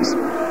feelings,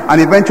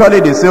 and eventually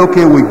they say,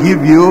 okay, we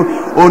give you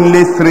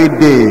only 3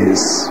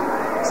 days.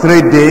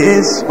 3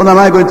 days? What am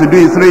I going to do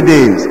in 3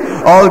 days?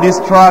 All these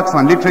tracts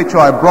and literature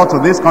I brought to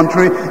this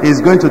country is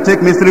going to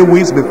take me 3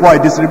 weeks before I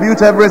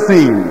distribute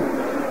everything.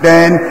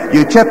 Then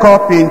you check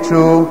up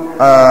into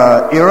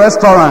a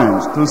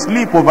restaurant to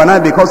sleep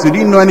overnight because you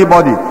didn't know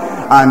anybody,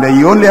 and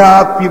you only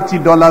have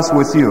 $50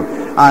 with you.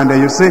 And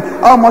you say,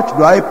 how much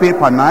do I pay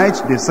per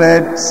night? They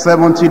said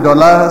 $70.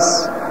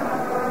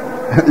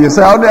 You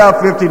say, I only have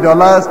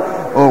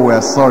 $50. Oh,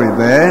 we're sorry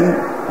then.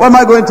 Where am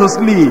I going to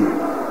sleep?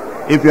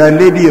 If you're a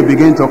lady, you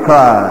begin to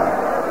cry.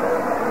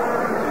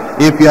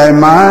 If you're a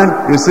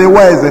man, you say,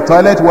 where is the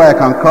toilet where I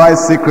can cry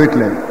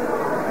secretly?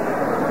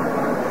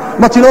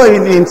 But you know,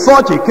 in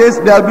such a case,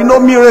 there'll be no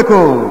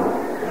miracle.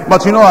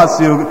 But you know, as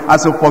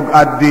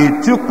they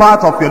took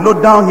part of your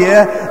load down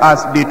here,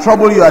 as they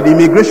trouble you at the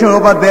immigration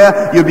over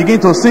there, you begin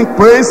to sing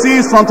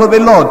praises unto the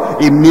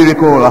Lord. A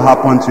miracle will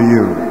happen to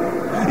you.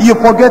 You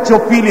forget your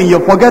feeling, you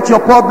forget your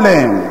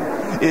problem.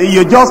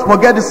 You just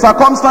forget the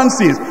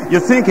circumstances.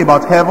 You think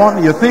about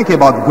heaven, you think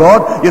about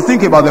God, you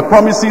think about the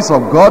promises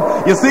of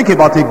God, you think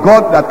about a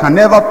God that can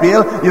never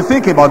fail, you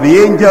think about the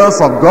angels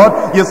of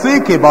God, you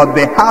think about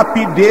the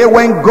happy day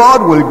when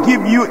God will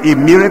give you a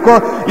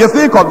miracle, you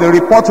think of the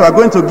report you are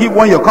going to give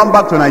when you come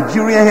back to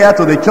Nigeria here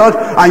to the church,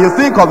 and you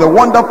think of the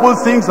wonderful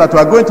things that you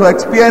are going to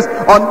experience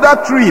on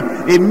that trip.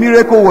 A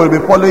miracle will be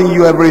following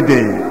you every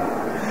day.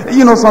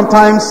 You know,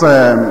 sometimes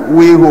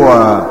we who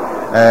are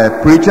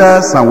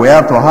preachers, and we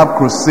have to have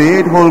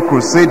crusade, whole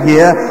crusade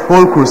here,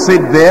 whole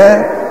crusade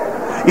there.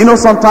 You know,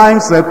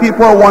 sometimes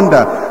people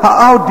wonder,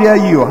 how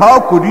dare you, how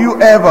could you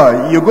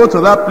ever, you go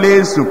to that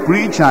place to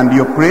preach and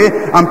you pray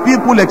and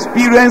people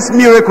experience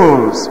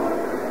miracles.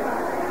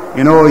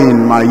 You know,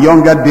 in my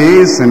younger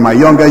days, in my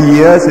younger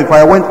years, if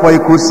I went for a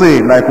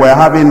crusade like we're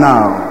having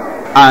now,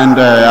 and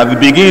at the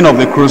beginning of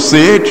the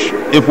crusade,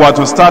 if we were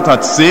to start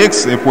at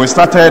 6, if we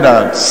started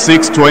at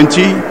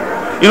 6:20,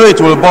 you know,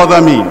 it will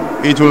bother me.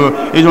 It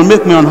will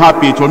make me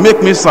unhappy. It will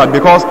make me sad,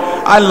 because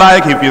I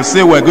like, if you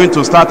say we're going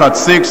to start at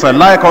 6, I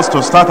like us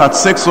to start at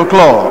 6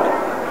 o'clock.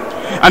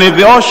 And if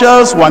the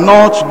ushers were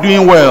not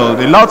doing well,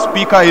 the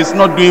loudspeaker is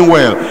not doing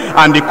well,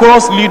 and the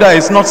chorus leader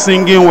is not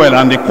singing well,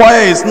 and the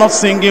choir is not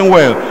singing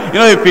well, you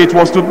know, if it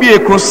was to be a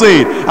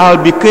crusade,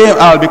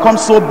 I'll become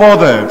so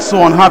bothered,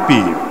 so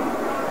unhappy.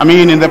 I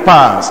mean, in the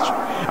past.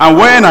 And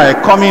when I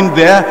come in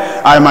there,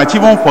 I might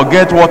even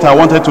forget what I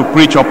wanted to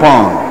preach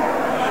upon.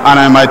 And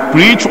I might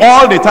preach,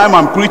 all the time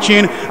I'm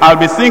preaching, I'll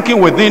be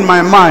thinking within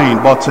my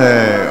mind, but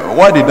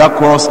why did that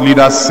chorus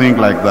leader sing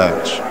like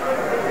that?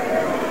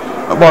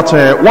 But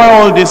why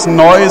all this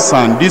noise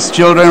and these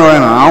children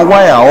running around?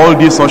 Why are all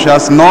these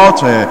ushers not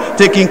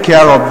taking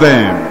care of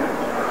them?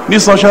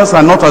 These ushers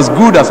are not as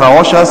good as our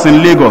ushers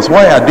in Lagos.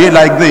 Why are they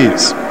like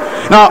this?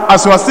 Now,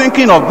 as you are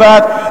thinking of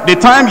that, the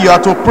time you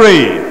are to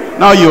pray,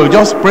 now you'll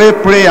just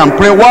pray and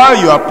pray.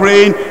 While you are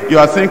praying, you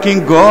are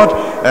thinking, God,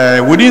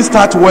 we didn't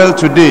start well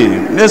today.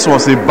 This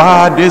is a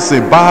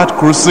bad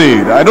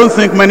crusade. I don't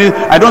think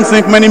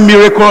many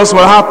miracles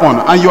will happen.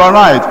 And you are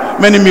right,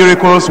 many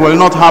miracles will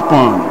not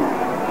happen.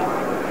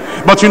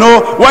 But you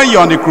know, when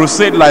you're on the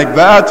crusade like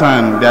that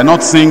and they're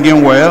not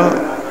singing well,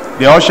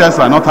 the ushers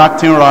are not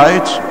acting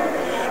right,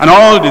 and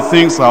all the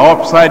things are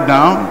upside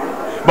down,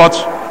 but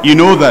you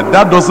know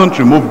that doesn't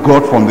remove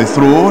God from the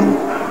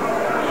throne.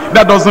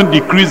 That doesn't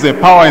decrease the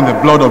power in the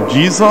blood of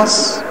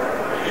Jesus.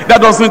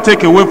 That doesn't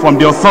take away from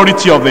the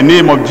authority of the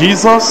name of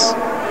Jesus.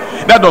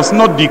 That does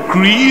not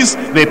decrease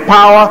the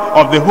power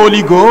of the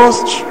Holy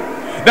Ghost.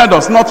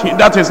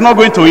 That is not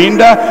going to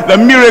hinder the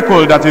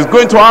miracle that is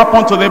going to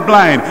happen to the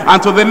blind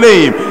and to the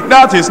lame.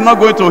 That is not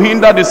going to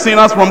hinder the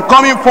sinners from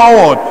coming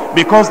forward,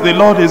 because the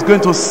Lord is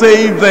going to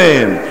save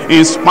them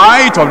in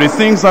spite of the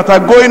things that are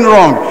going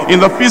wrong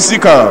in the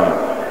physical.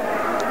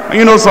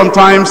 You know,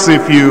 sometimes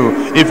if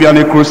you're on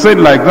a crusade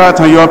like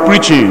that and you are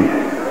preaching,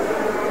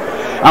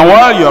 and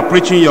while you are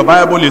preaching, your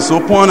Bible is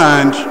open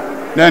and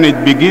then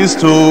it begins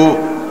to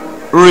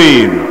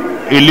rain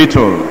a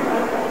little.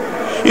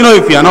 You know,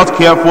 if you are not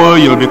careful,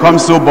 you'll become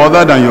so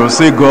bothered and you'll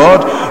say,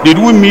 God, did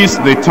we miss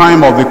the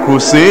time of the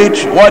crusade?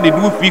 Why did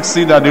we fix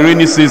it at the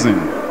rainy season?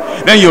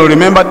 Then you'll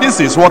remember, this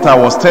is what I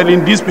was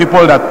telling these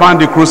people that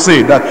planned the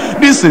crusade,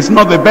 that this is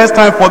not the best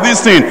time for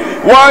this thing.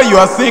 While you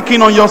are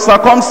thinking on your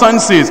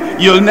circumstances,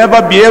 you'll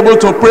never be able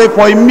to pray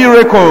for a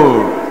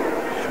miracle.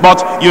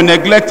 But you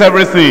neglect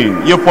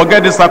everything. You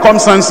forget the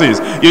circumstances.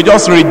 You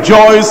just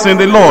rejoice in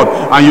the Lord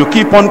and you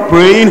keep on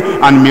praying,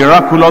 and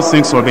miraculous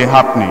things will be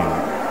happening.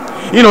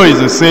 You know, it's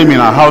the same in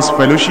a house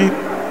fellowship.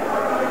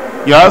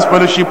 Your house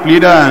fellowship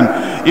leader,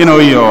 and you know,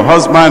 your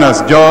husband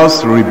has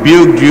just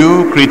rebuked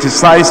you,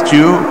 criticized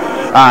you,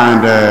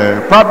 and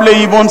probably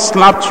even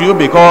slapped you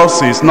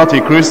because he's not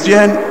a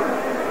Christian,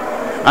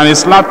 and he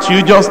slapped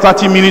you just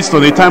 30 minutes to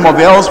the time of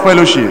the house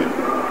fellowship.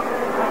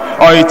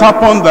 Or it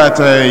happened that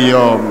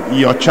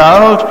your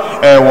child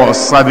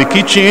was at the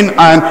kitchen,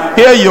 and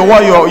here you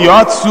were, you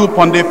had soup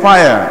on the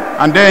fire,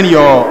 and then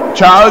your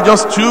child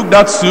just took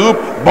that soup,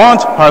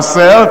 burnt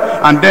herself,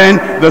 and then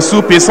the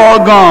soup is all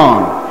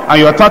gone, and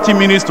you're 30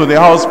 minutes to the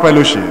house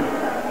fellowship.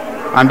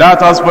 And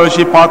that house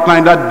fellowship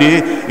outline that day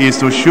is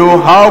to show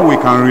how we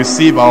can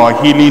receive our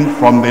healing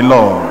from the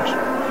Lord.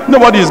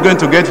 Nobody is going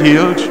to get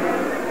healed,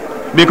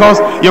 because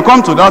you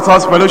come to that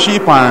house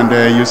fellowship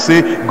and you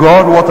say,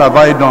 God, what have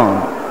I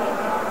done?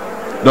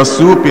 The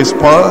soup is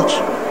spoiled,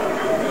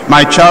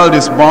 my child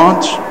is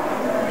burnt,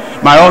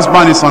 my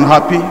husband is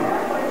unhappy,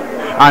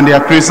 and they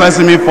are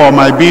criticizing me for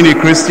my being a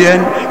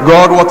Christian.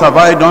 God, what have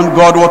I done?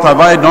 God, what have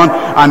I done?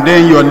 And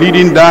then you're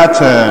leading that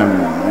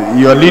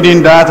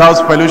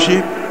house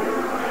fellowship.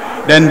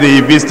 Then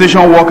the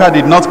visitation worker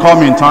did not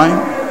come in time.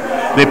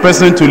 The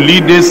person to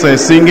lead this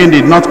singing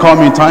did not come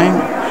in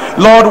time.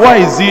 Lord, why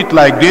is it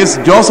like this?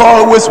 Just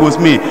always with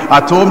me.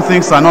 At home,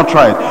 things are not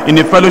right. In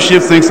the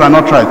fellowship, things are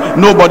not right.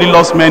 Nobody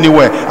loves me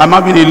anywhere. I'm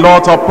having a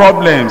lot of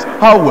problems.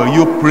 How will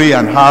you pray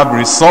and have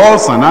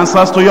results and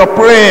answers to your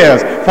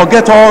prayers?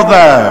 Forget all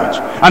that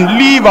and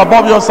live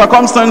above your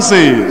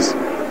circumstances.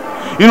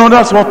 You know,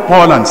 that's what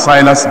Paul and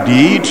Silas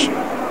did.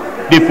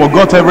 They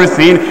forgot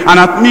everything, and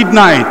at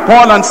midnight,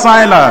 Paul and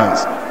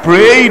Silas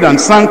prayed and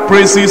sang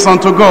praises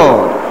unto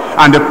God,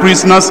 and the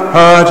prisoners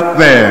heard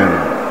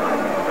them.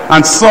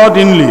 And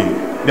suddenly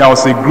there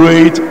was a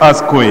great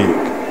earthquake,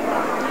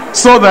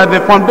 so that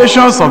the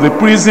foundations of the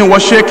prison were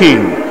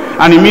shaking,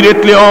 and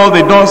immediately all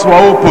the doors were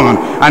opened,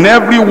 and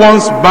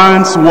everyone's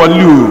bands were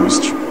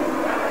loosed.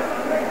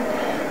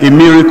 A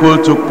miracle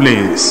took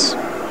place.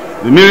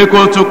 The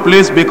miracle took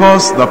place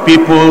because the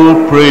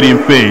people prayed in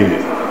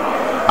faith,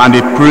 and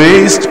they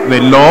praised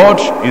the Lord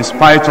in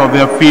spite of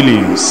their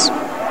feelings.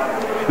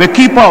 The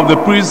keeper of the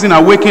prison,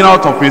 awaking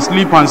out of his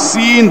sleep and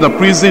seeing the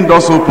prison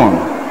doors open,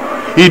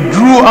 he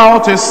drew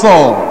out a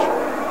sword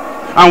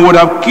and would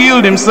have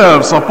killed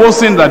himself,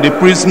 supposing that the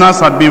prisoners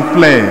had been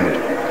fled.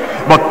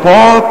 But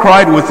Paul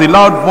cried with a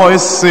loud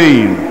voice,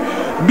 saying,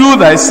 Do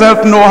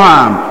thyself no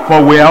harm,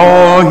 for we are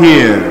all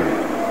here.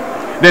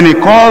 Then he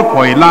called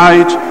for a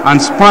light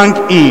and sprang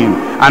in,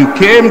 and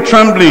came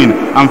trembling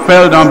and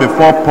fell down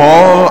before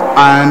Paul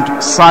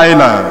and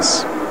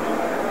Silas.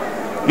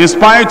 In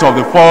spite of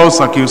the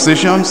false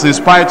accusations, in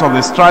spite of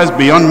the stripes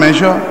beyond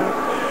measure,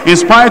 in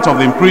spite of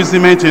the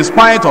imprisonment, in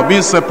spite of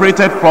being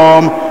separated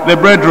from the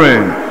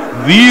brethren,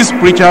 these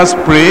preachers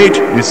prayed,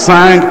 they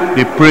sang,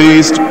 they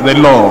praised the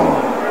Lord.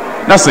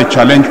 That's a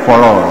challenge for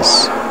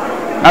us.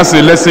 That's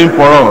a lesson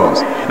for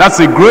us. That's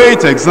a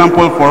great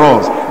example for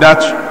us,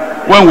 that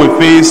when we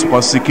face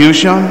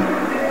persecution,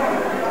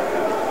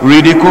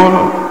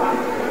 ridicule,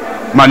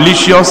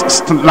 malicious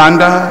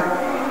slander,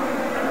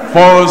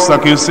 false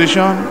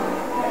accusation,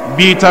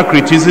 bitter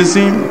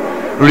criticism,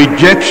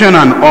 rejection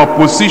and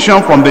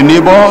opposition from the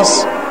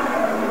neighbors,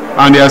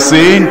 and they are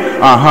saying,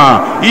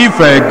 if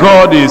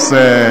God is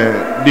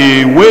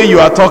the way you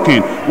are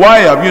talking, why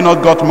have you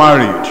not got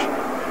married?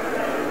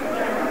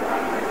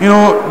 You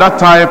know, that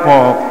type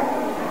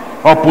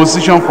of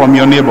opposition from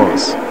your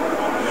neighbors.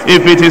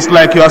 If it is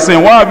like you are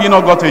saying, why have you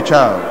not got a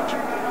child?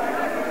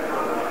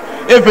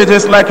 If it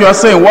is like you are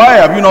saying, why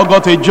have you not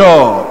got a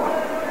job?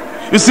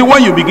 You see,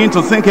 when you begin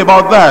to think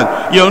about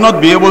that, you'll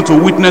not be able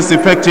to witness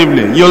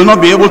effectively. You'll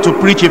not be able to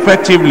preach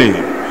effectively.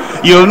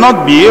 You'll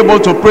not be able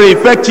to pray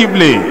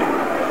effectively.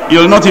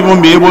 You'll not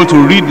even be able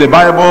to read the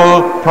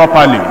Bible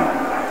properly.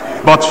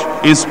 But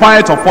in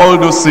spite of all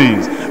those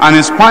things, and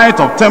in spite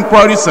of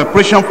temporary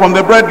separation from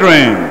the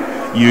brethren,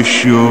 you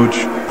should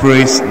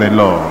praise the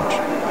Lord.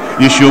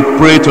 You should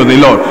pray to the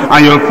Lord,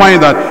 and you'll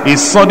find that a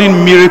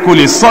sudden miracle,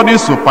 a sudden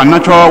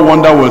supernatural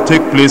wonder will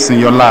take place in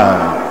your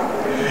life.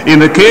 In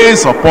the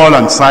case of Paul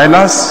and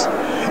Silas,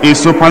 a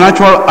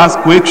supernatural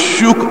earthquake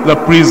shook the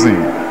prison,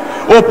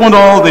 opened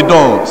all the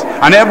doors,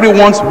 and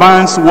everyone's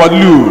bands were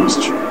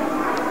loosed.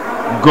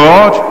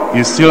 God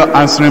is still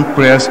answering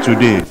prayers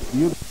today.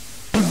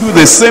 He'll do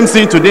the same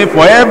thing today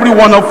for every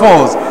one of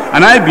us,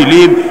 and I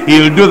believe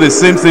he'll do the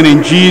same thing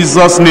in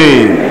Jesus'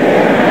 name.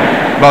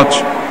 But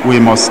we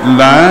must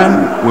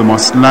learn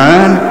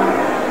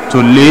to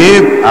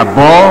live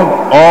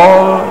above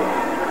all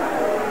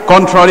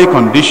contrary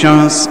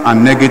conditions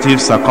and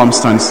negative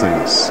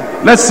circumstances.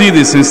 Let's see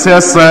the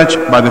sincere search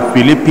by the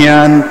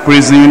Philippian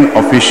prison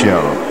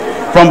official.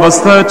 From verse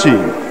 30,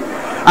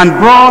 and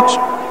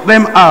brought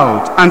them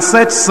out and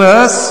said,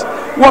 Sirs,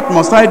 what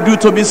must I do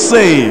to be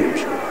saved?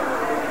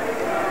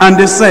 And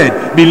they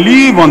said,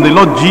 Believe on the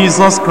Lord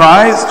Jesus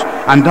Christ,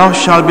 and thou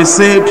shalt be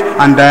saved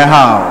and thy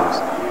house.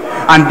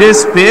 And they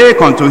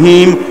spake unto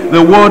him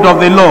the word of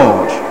the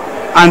Lord,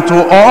 and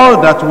to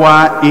all that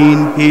were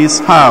in his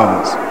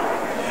house.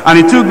 And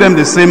he took them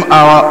the same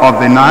hour of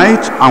the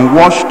night, and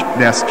washed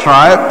their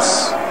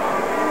stripes,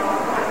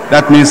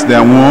 that means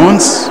their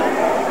wounds,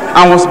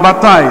 and was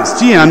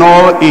baptized, he and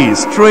all his,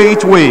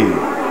 straightway.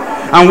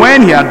 And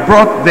when he had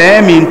brought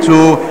them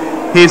into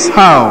his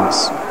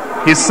house,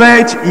 he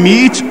set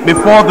meat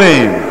before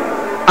them,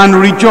 and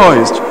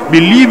rejoiced,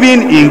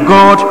 believing in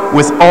God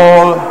with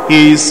all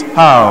his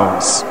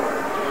house.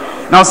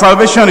 Now,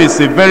 salvation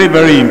is a very,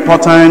 very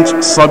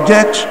important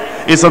subject.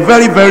 It's a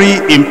very, very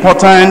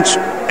important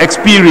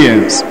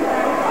experience.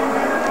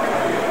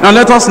 Now,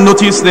 let us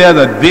notice there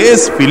that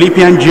this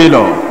Philippian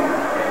jailer,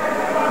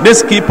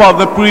 this keeper of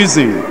the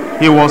prison,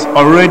 he was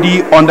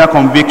already under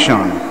conviction.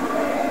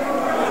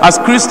 As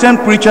Christian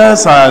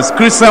preachers, as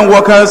Christian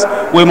workers,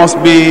 we must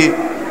be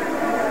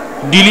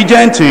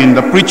diligent in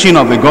the preaching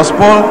of the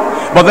gospel,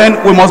 but then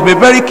we must be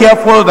very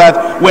careful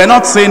that we're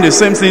not saying the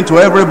same thing to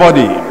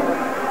everybody.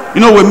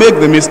 You know, we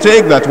make the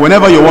mistake that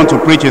whenever you want to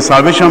preach a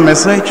salvation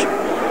message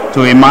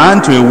to a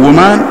man, to a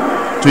woman,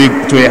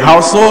 to a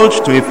household,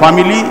 to a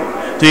family,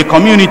 to a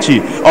community,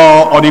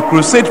 or the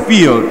crusade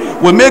field,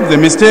 we make the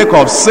mistake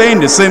of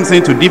saying the same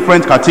thing to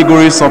different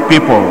categories of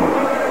people.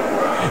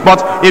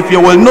 But if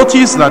you will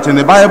notice that in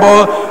the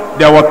Bible,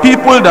 there were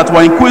people that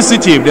were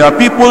inquisitive. There are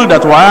people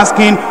that were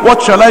asking,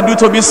 what shall I do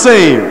to be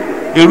saved?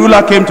 A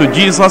ruler came to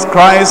Jesus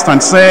Christ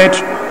and said,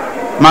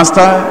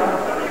 Master,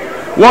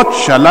 what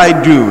shall I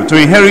do to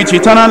inherit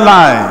eternal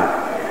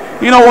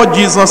life? You know what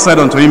Jesus said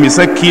unto him? He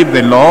said, keep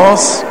the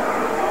laws,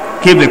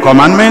 keep the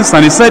commandments.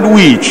 And he said,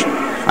 which?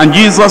 And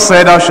Jesus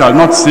said, thou shalt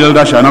not steal,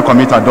 thou shalt not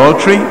commit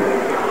adultery,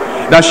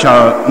 thou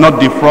shalt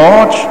not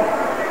defraud,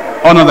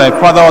 honor thy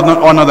father,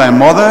 honor thy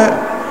mother.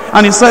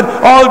 And he said,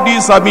 all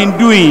these I've been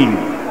doing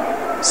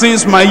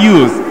since my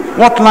youth.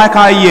 What lack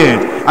I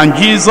yet? And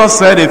Jesus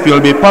said, if you'll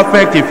be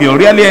perfect, if you'll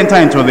really enter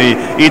into the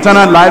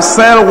eternal life,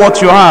 sell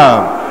what you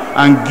have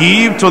and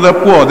give to the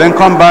poor, then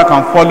come back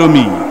and follow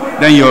me.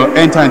 Then you'll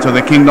enter into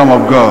the kingdom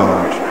of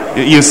God.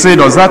 You say,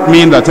 does that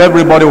mean that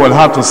everybody will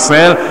have to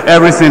sell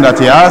everything that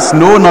he has?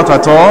 No, not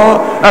at all.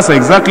 That's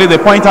exactly the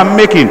point I'm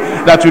making,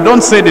 that you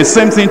don't say the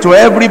same thing to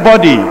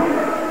everybody.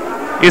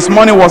 His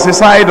money was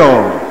his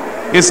idol.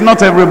 It's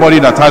not everybody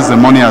that has the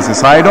money as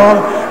his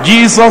idol.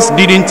 Jesus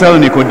didn't tell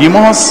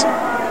Nicodemus,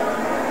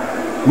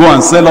 go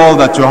and sell all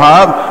that you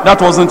have.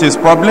 That wasn't his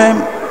problem.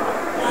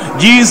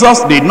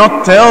 Jesus did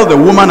not tell the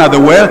woman at the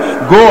well,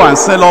 go and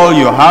sell all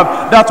you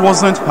have. That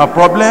wasn't her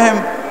problem.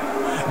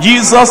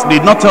 Jesus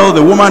did not tell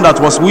the woman that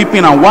was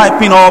weeping and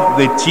wiping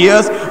off the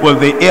tears with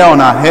the hair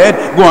on her head,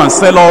 go and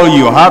sell all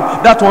you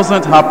have. That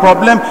wasn't her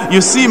problem. You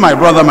see, my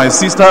brother, my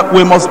sister,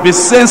 we must be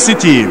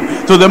sensitive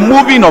to the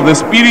moving of the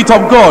Spirit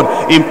of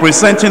God in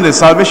presenting the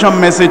salvation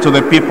message to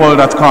the people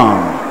that come.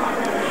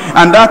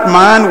 And that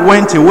man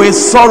went away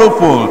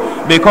sorrowful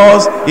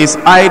because his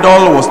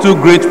idol was too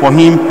great for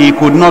him. He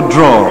could not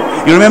draw.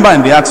 You remember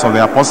in the Acts of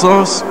the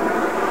Apostles,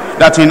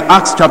 that in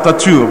Acts chapter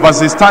 2,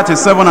 verses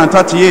 37 and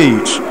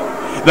 38,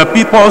 the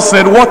people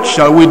said, what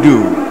shall we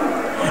do?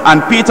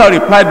 And Peter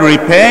replied,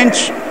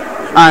 repent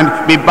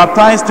and be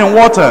baptized in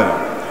water,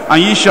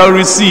 and ye shall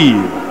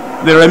receive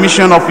the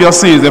remission of your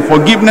sins, the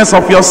forgiveness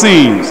of your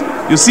sins.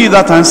 You see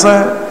that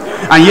answer?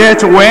 And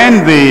yet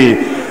when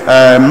the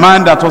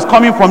man that was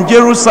coming from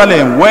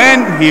Jerusalem,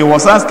 when he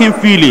was asking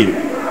Philip,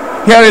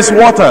 here is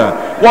water,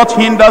 what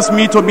hinders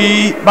me to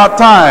be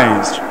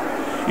baptized?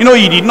 You know,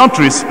 he did not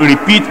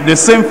repeat the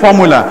same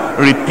formula,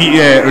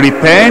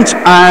 repent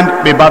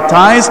and be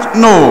baptized.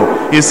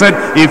 No, he said,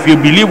 if you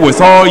believe with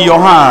all your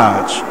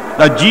heart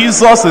that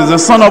Jesus is the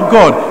Son of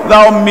God,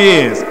 thou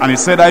mayest. And he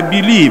said, I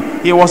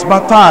believe. He was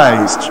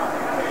baptized.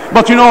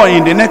 But you know,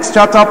 in the next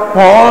chapter,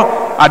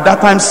 Paul, at that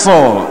time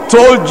Saul,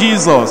 told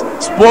Jesus,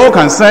 spoke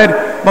and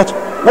said, but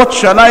what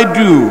shall I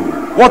do?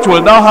 What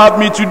will thou have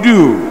me to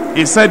do?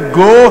 He said,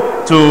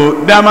 go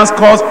to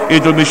Damascus,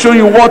 it will be showing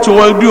you what you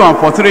will do. And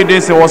for 3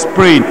 days he was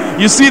praying.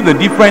 You see the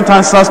different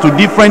answers to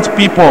different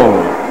people.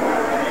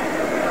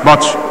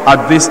 But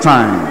at this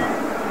time,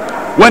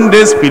 when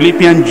this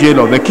Philippian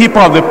jailer, the keeper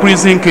of the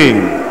prison,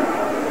 came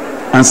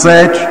and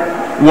said,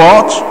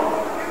 what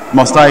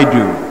must I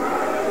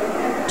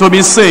do to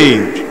be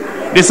saved?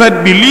 They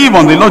said, believe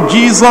on the Lord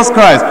Jesus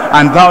Christ,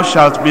 and thou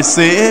shalt be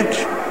saved,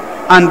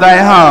 and thy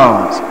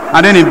house.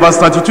 And then in verse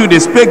 32, they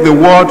spake the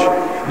word,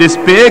 they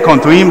spake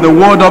unto him the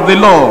word of the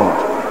Lord,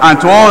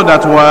 and to all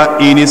that were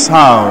in his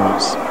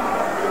house.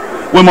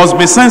 We must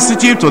be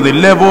sensitive to the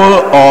level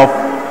of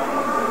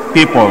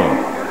people,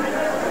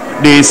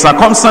 the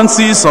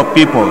circumstances of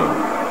people.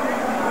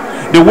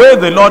 The way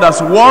the Lord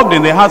has worked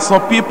in the hearts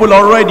of people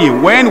already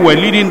when we're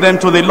leading them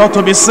to the Lord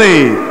to be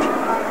saved.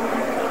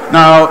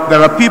 Now,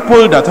 there are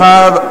people that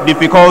have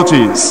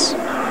difficulties,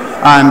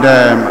 and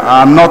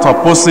I'm not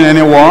opposing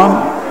anyone,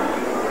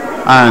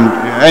 and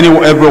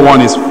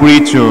everyone is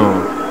free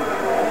to,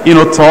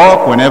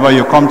 talk whenever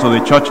you come to the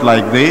church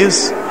like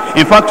this.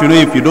 In fact,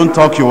 if you don't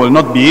talk, you will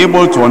not be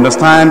able to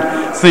understand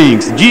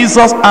things.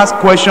 Jesus asked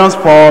questions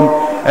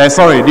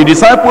the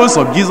disciples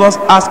of Jesus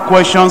asked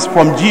questions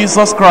from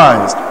Jesus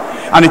Christ.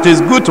 And it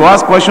is good to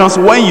ask questions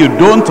when you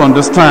don't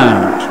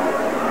understand.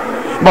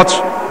 But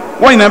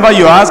whenever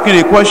you're asking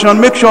a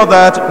question, make sure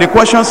that the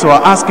questions you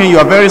are asking, you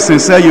are very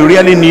sincere, you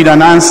really need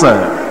an answer.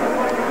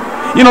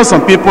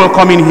 Some people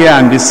come in here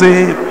and they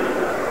say,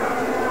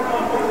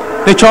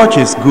 the church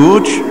is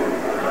good,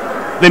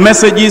 the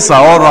messages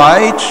are all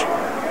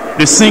right,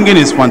 the singing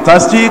is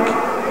fantastic,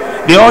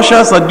 the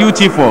ushers are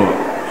dutiful,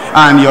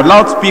 and your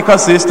loudspeaker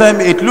system,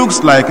 it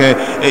looks like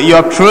you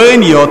have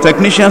trained your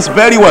technicians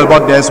very well.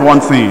 But there's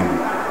one thing.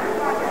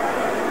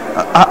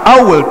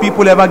 How will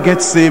people ever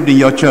get saved in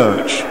your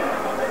church?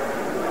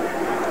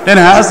 Then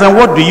I asked them,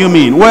 what do you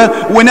mean?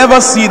 Well, we never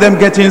see them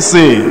getting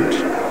saved.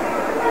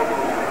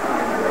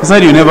 I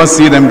said, you never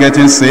see them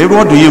getting saved?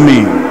 What do you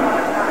mean?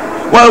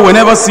 Well, we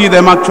never see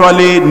them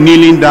actually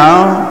kneeling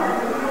down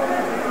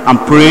and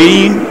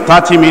praying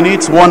 30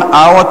 minutes, 1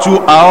 hour, 2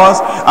 hours,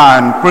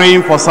 and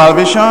praying for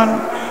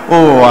salvation.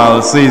 Oh,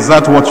 I'll say, is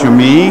that what you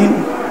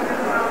mean?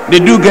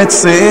 They do get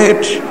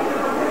saved.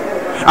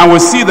 And we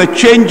see the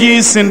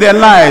changes in their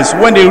lives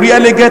when they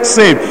really get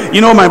saved.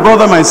 My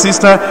brother, my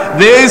sister,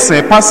 there is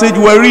a passage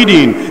we're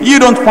reading. You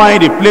don't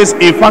find a place.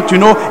 In fact,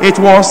 it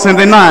was in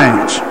the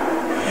night.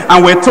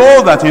 And we're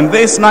told that in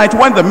this night,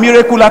 when the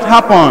miracle had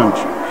happened,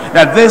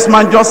 that this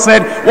man just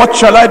said, what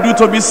shall I do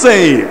to be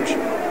saved?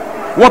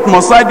 What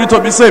must I do to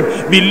be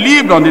saved?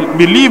 Believe on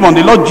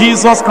the Lord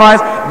Jesus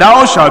Christ,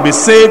 thou shalt be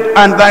saved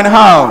and thine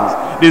house.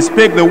 They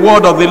spake the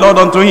word of the Lord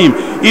unto him.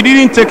 It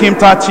didn't take him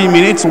 30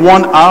 minutes,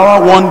 1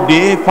 hour, 1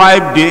 day,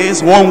 5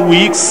 days, 1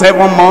 week, 7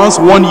 months,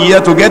 1 year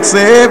to get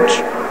saved.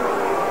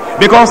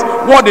 Because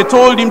what they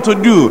told him to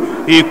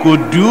do, he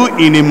could do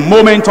in a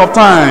moment of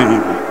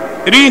time.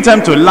 They didn't tell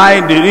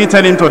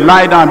him to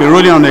lie down and be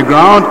rolling on the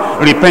ground,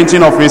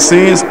 repenting of his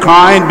sins,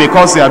 crying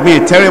because he had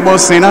been a terrible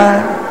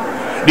sinner.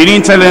 They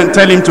didn't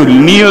tell him to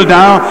kneel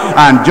down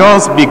and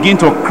just begin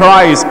to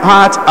cry his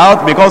heart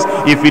out, because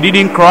if he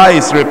didn't cry,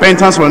 his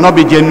repentance will not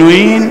be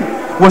genuine.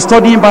 We're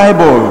studying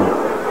Bible.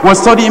 We're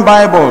studying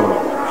Bible.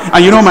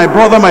 And my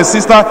brother, my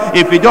sister,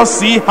 if you just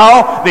see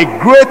how the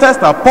greatest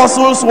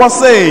apostles were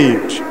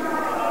saved,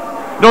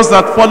 those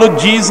that followed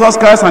Jesus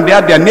Christ and they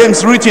had their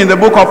names written in the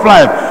book of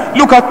life.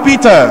 Look at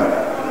Peter.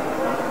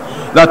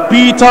 That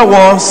Peter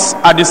was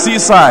at the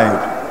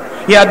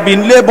seaside. He had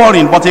been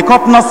laboring, but he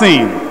caught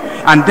nothing.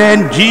 And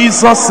then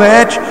Jesus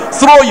said,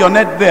 throw your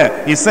net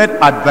there. He said,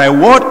 at thy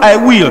word I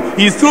will.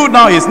 He threw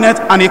down his net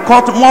and he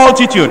caught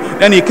multitude.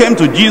 Then he came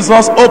to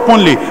Jesus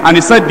openly and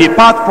he said,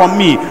 depart from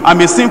me,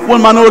 I'm a sinful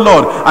man, O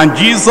Lord. And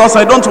Jesus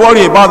said, don't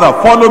worry about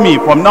that, follow me,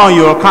 from now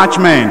you will catch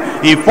men.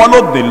 He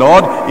followed the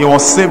Lord, he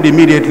was saved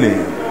immediately.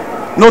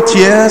 No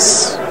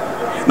tears,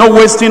 no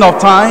wasting of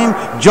time,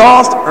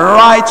 just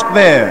right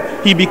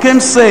there he became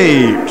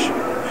saved.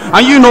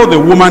 And the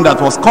woman that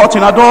was caught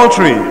in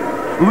adultery,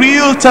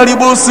 real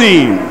terrible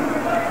sin.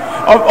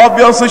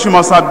 Obviously she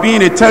must have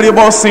been a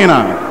terrible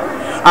sinner,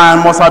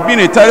 and must have been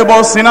a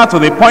terrible sinner to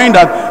the point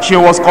that she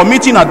was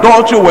committing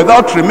adultery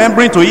without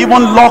remembering to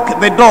even lock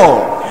the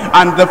door.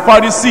 And the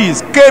Pharisees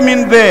came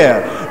in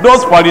there.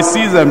 Those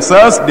Pharisees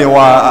themselves, they were,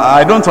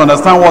 I don't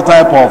understand what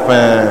type of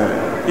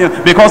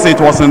because it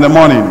was in the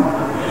morning.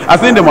 I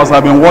think they must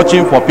have been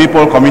watching for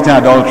people committing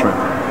adultery.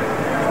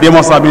 They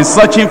must have been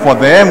searching for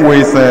them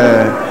with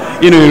a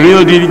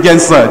real diligent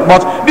search.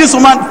 But this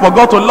woman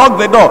forgot to lock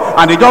the door,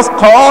 and they just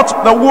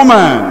caught the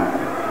woman,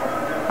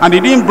 and they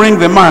didn't bring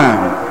the man.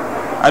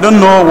 I don't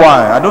know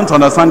why. I don't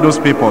understand those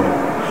people.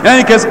 In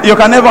any case, you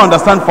can never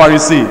understand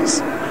Pharisees.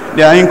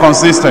 They are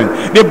inconsistent.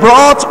 They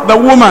brought the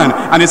woman,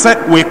 and they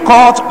said, we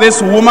caught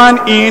this woman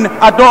in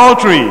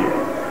adultery.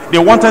 They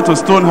wanted to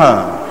stone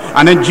her.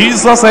 And then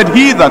Jesus said,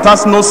 he that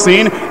has no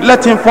sin,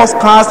 let him first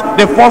cast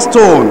the first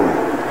stone.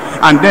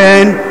 And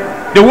then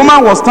the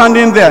woman was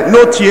standing there,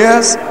 no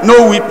tears,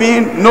 no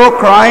weeping, no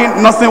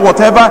crying, nothing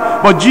whatever.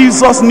 But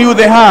Jesus knew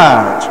the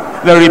heart,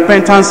 the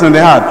repentance in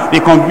the heart, the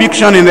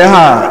conviction in the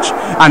heart.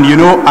 And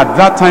at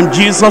that time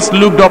Jesus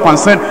looked up and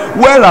said,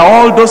 where are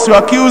all those your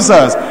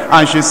accusers?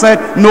 And she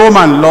said, no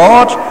man,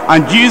 Lord.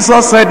 And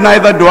Jesus said,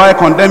 neither do I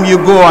condemn you,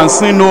 go and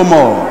sin no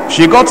more.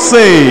 She got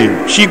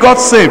saved. She got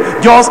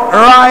saved just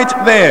right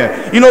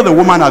there. The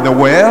woman at the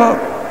well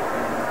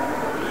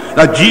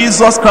that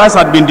Jesus Christ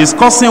had been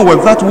discussing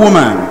with that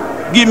woman.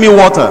 Give me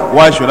water.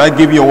 Why should I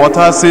give you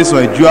water? Says, so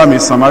a Jew, I'm a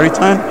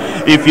Samaritan.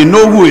 If you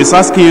know who is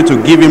asking you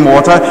to give him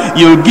water,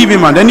 you'll give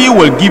him, and then he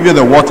will give you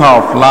the water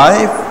of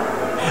life.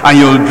 and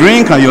you'll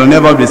drink and you'll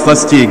never be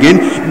thirsty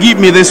again. Give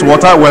me this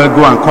water. Well,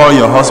 go and call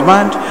your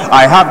husband.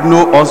 I have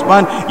no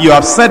husband. You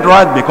have said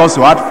right because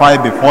you had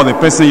 5 before. The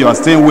person you are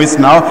staying with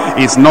now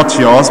is not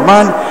your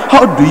husband.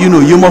 How do you know?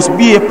 You must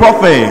be a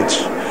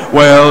prophet.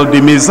 Well,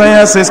 the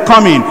Messiah is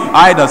coming.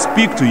 I that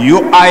speak to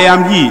you, I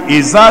am he.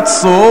 Is that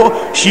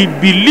so? She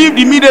believed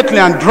immediately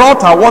and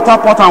brought her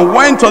water pot and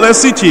went to the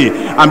city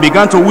and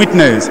began to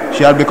witness.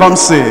 She had become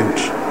saved.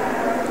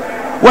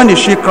 When did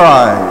she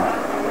cry?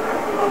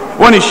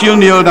 When did she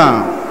kneel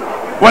down?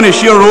 When did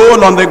she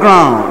roll on the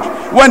ground?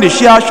 When did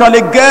she actually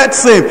get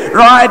saved?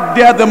 Right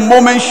there, the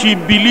moment she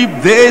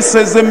believed this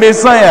is the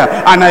Messiah,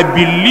 and I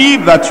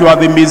believe that you are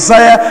the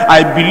Messiah,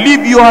 I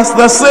believe you as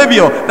the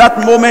Savior.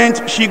 That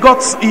moment she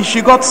got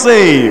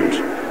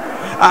saved.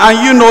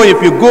 And you know,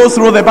 if you go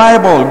through the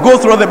Bible,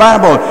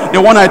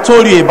 the one I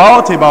told you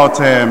about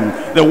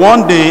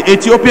the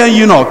Ethiopian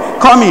eunuch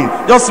coming,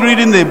 just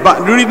reading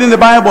the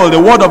Bible, the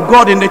word of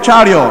God in the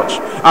chariot.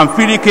 And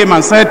Philip came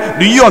and said,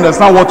 do you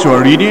understand what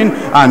you're reading?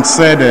 And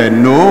said,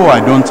 no,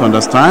 I don't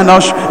understand.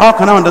 How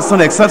can I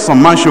understand except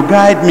some man should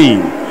guide me?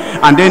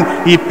 And then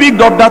he picked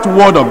up that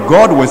word of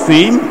God with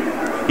him.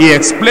 He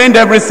explained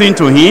everything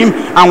to him,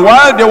 and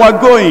while they were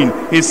going,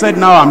 he said,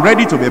 now I'm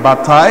ready to be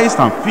baptized.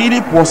 And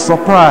Philip was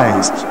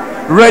surprised.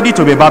 Ready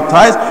to be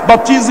baptized.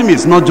 Baptism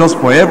is not just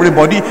for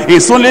everybody.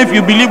 It's only if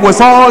you believe with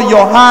all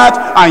your heart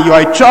and you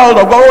are a child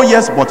of God. Oh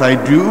yes, but I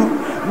do.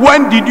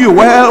 When did you?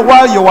 Well,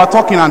 while you were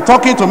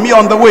talking to me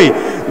on the way.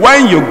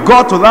 When you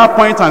got to that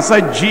point and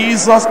said,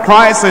 Jesus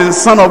Christ is the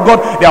Son of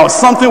God, there was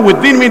something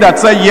within me that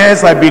said,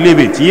 yes, I believe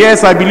it.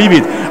 Yes, I believe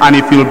it. And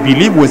if you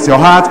believe with your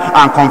heart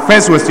and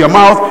confess with your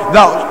mouth,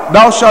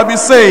 thou shalt be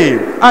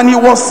saved. And he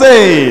was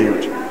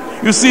saved.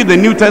 You see, the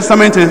New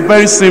Testament is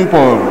very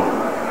simple.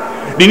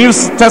 The New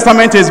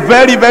Testament is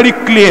very, very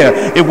clear.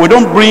 If we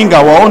don't bring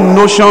our own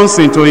notions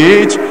into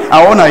it,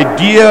 our own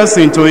ideas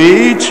into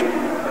it.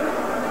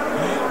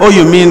 Oh,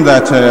 you mean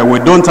that we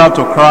don't have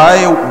to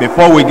cry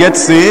before we get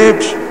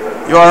saved?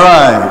 You are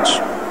right.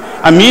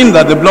 I mean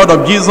that the blood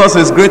of Jesus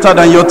is greater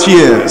than your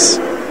tears.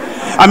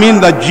 I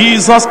mean that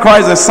Jesus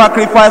Christ, the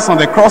sacrifice on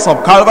the cross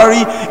of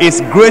Calvary,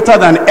 is greater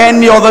than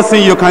any other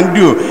thing you can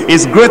do.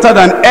 It's greater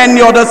than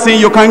any other thing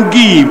you can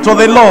give to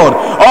the Lord.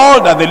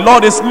 All that the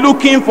Lord is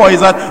looking for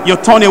is that you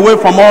turn away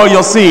from all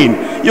your sin.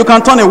 You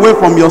can turn away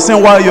from your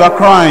sin while you are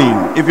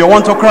crying. If you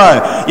want to cry,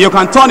 you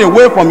can turn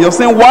away from your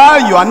sin while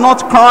you are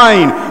not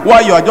crying.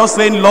 While you are just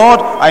saying, Lord,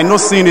 I know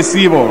sin is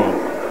evil.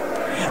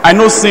 I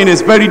know sin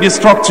is very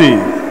destructive.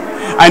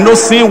 I know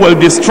sin will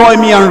destroy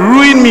me and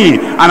ruin me,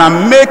 and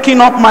I'm making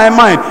up my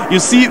mind. You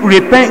see,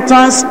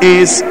 repentance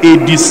is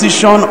a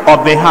decision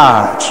of the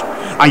heart.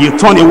 And you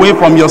turn away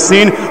from your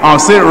sin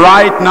and say,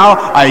 right now,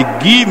 I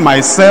give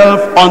myself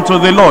unto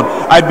the Lord.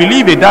 I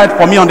believe he died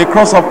for me on the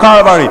cross of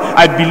Calvary.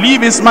 I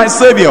believe he's my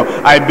Savior.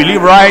 I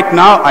believe right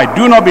now, I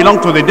do not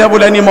belong to the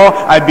devil anymore.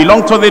 I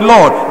belong to the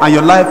Lord. And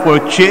your life will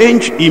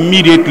change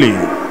immediately.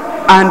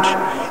 And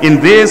in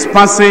this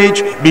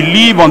passage,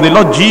 believe on the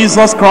Lord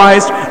Jesus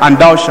Christ and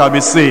thou shalt be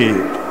saved.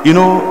 You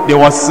know, they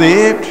were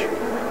saved.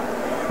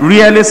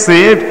 Really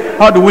saved.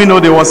 How do we know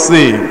they were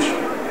saved?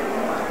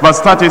 Verse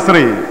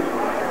 33.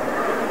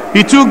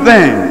 He took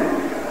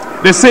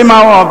them the same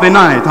hour of the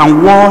night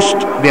and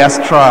washed their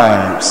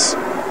stripes.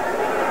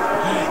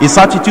 His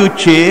attitude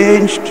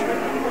changed.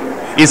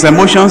 His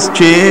emotions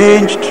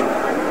changed.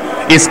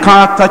 His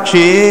character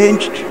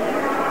changed.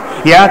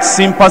 He had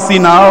sympathy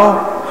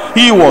now.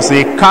 He was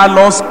a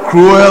callous,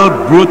 cruel,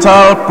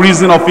 brutal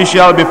prison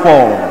official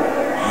before.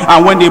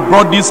 And when they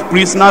brought these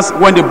prisoners,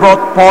 when they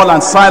brought Paul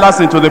and Silas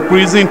into the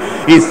prison,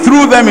 he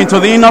threw them into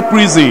the inner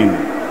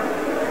prison.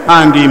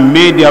 And he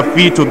made their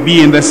feet to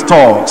be in the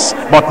stocks.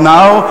 But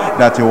now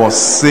that he was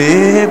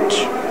saved,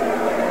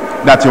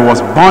 that he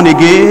was born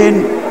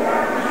again,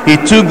 he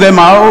took them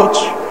out.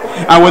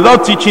 And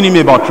without teaching him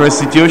about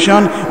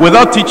restitution,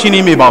 without teaching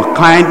him about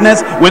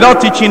kindness, without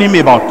teaching him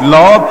about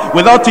love,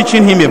 without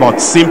teaching him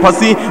about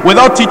sympathy,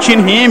 without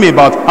teaching him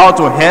about how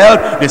to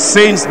help the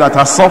saints that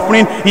are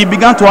suffering, he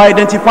began to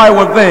identify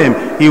with them.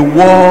 He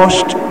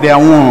washed their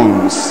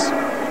wounds.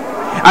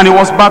 And he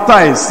was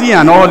baptized, he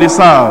and all his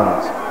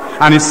house.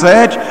 And he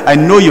said, I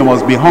know you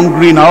must be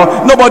hungry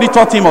now. Nobody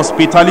taught him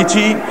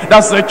hospitality.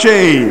 That's the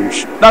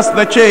change. That's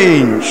the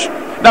change.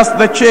 That's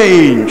the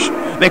change.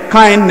 The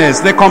kindness,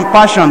 the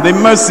compassion, the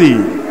mercy,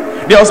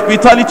 the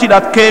hospitality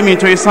that came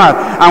into his heart.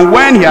 And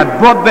when he had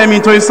brought them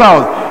into his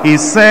house, he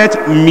set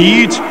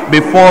meat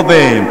before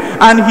them.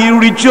 And he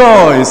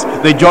rejoiced,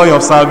 the joy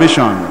of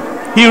salvation.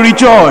 He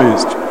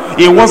rejoiced.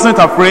 He wasn't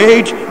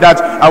afraid that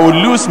I would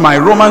lose my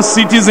Roman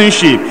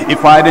citizenship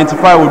if I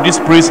identify with these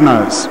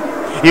prisoners.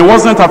 He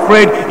wasn't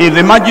afraid if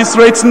the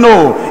magistrates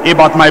know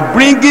about my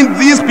bringing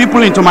these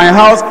people into my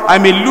house, I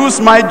may lose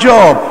my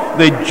job.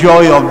 The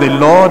joy of the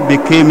Lord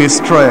became his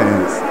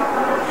strength.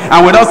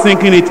 And without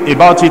thinking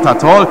about it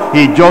at all,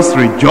 he just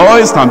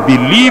rejoiced and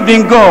believed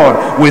in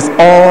God with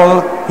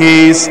all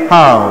his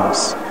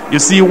house. You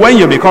see, when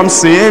you become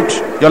saved,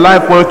 your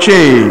life will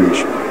change.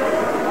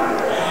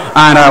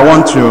 And I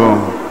want to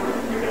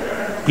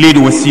plead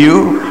with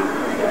you,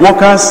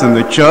 workers in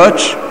the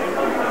church,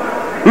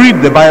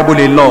 read the Bible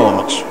a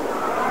lot.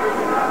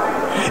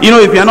 You know,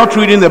 if you're not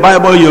reading the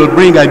Bible, you'll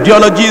bring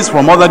ideologies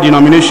from other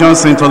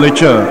denominations into the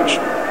church.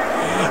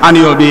 And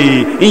you'll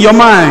be, in your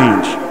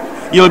mind,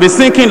 you'll be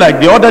thinking like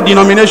the other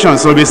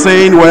denominations. You'll be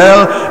saying,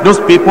 well, those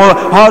people,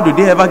 how do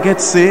they ever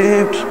get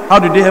saved? How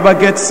do they ever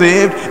get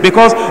saved?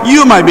 Because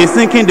you might be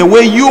thinking the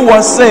way you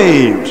were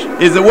saved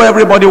is the way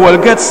everybody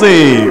will get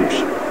saved.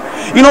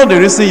 You know the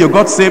reason you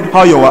got saved,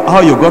 how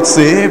you got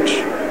saved?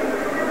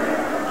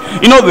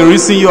 You know the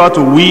reason you had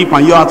to weep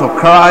and you had to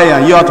cry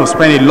and you had to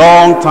spend a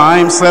long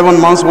time, 7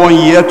 months, 1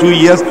 year, 2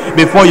 years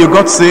before you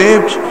got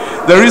saved?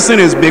 The reason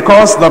is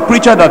because the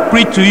preacher that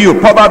preached to you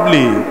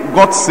probably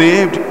got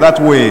saved that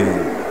way.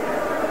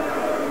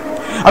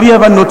 Have you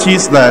ever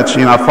noticed that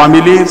in our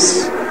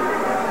families,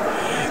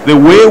 the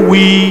way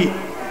we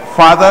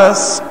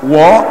fathers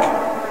walk,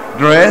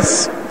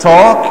 dress,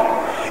 talk,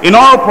 in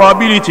all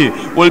probability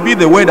will be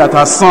the way that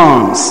our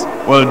sons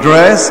will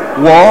dress,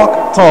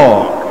 walk,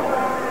 talk.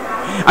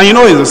 And you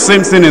know it's the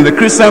same thing in the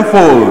Christian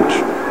fold.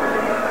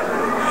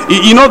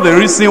 You know the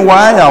reason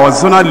why our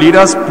zonal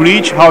leaders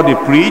preach how they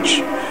preach?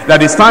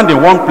 That they stand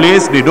in one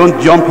place, they don't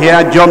jump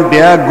here, jump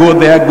there, go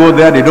there,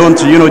 they don't,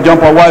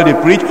 jump out while they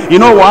preach. You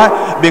know why?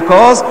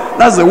 Because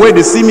that's the way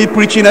they see me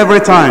preaching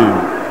every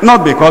time.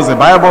 Not because the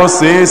Bible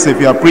says if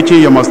you are preaching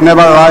you must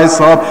never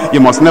rise up, you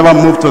must never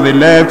move to the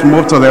left,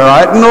 move to the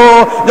right.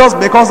 No, just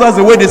because that's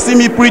the way they see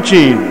me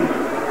preaching.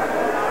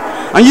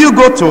 And you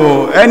go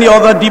to any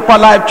other Deeper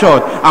Life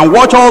church and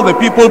watch all the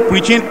people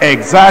preaching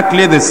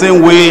exactly the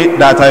same way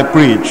that I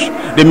preach.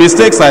 The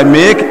mistakes I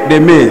make, they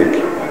make.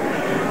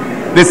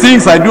 The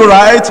things I do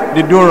right,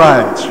 they do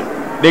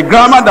right. The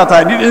grammar that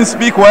I didn't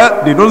speak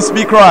well, they don't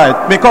speak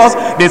right. Because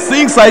the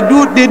things I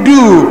do, they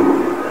do.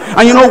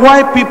 And you know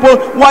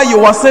why you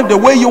were saved the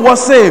way you were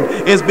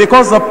saved? Is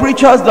because the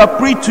preachers that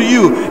preached to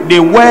you,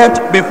 they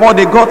wept before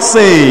they got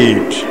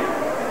saved.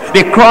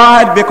 They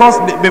cried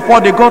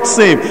before they got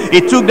saved.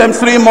 It took them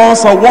 3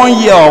 months or 1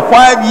 year or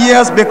 5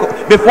 years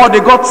before they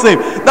got saved.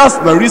 That's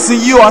the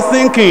reason you are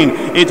thinking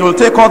it will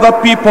take other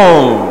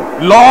people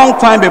long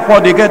time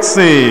before they get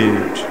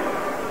saved.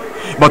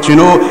 But you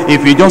know,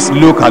 if you just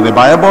look at the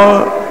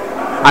Bible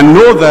and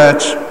know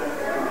that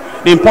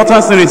the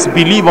important thing is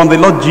believe on the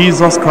Lord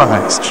Jesus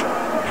Christ.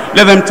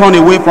 Let them turn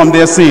away from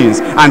their sins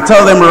and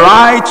tell them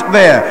right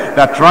there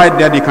that right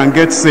there they can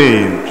get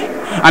saved.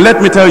 And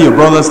let me tell you,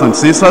 brothers and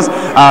sisters,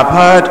 I've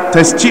heard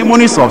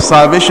testimonies of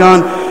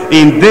salvation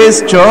in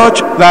this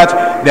church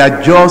that they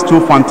are just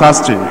too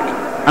fantastic.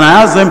 And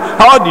I ask them,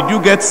 how did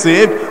you get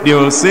saved? They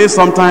will say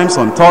sometimes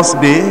on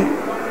Thursday.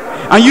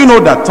 And you know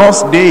that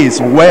Thursday is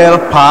well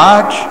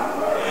packed.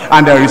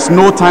 And there is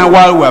no time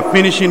while we are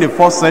finishing the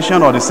first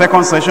session or the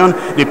second session.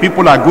 The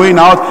people are going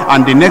out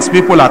and the next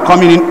people are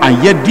coming in.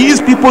 And yet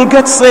these people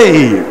get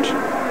saved.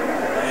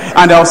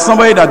 And there was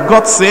somebody that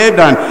got saved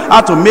and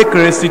had to make a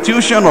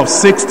restitution of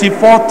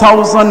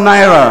 64,000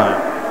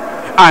 naira.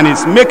 And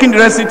he's making the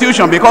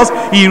restitution because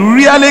he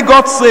really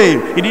got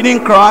saved. He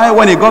didn't cry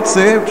when he got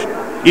saved.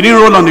 He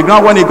didn't roll on the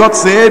ground when he got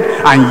saved.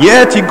 And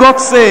yet he got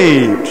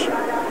saved.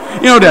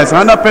 You know, there's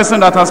another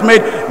person that has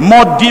made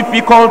more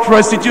difficult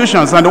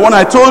restitutions. And the one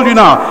I told you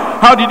now,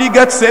 how did he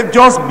get saved?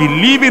 Just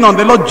believing on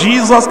the Lord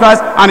Jesus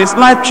Christ and his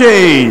life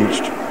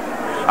changed.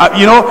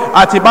 You know,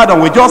 at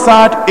Ibadan, we just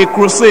had a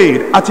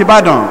crusade at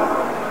Ibadan.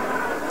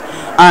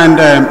 And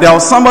there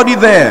was somebody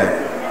there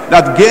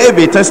that gave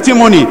a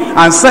testimony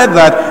and said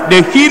that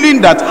the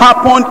healing that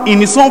happened in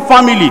his own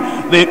family,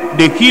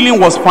 the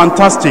healing was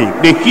fantastic.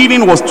 The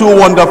healing was too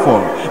wonderful.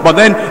 But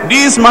then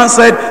this man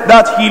said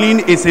that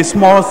healing is a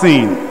small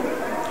thing.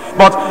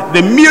 But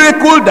the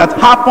miracle that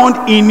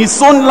happened in his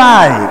own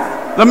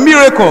life, the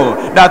miracle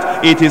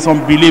that it is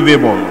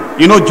unbelievable.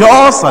 You know,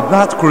 just at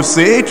that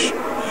crusade,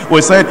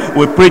 we said,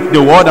 we preached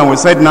the word and we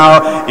said,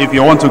 now, if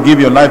you want to give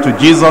your life to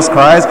Jesus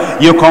Christ,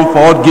 you come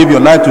forward, give your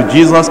life to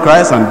Jesus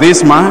Christ. And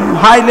this man,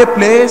 highly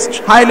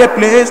placed,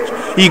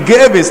 he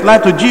gave his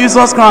life to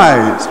Jesus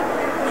Christ.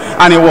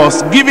 And he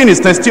was giving his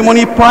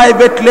testimony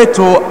privately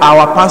to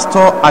our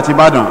pastor at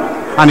Ibadan.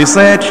 And he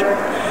said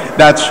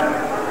that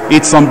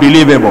it's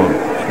unbelievable.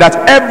 That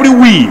every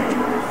week,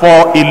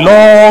 for a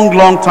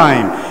long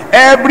time,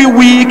 every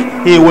week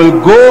he will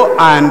go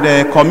and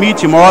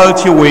commit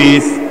immorality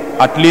with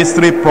at least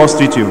 3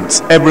 prostitutes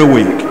every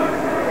week.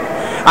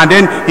 And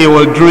then he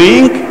will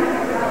drink,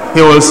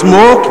 he will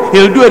smoke,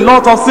 he'll do a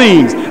lot of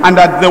things. And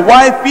that the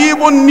wife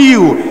even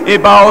knew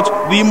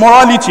about the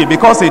immorality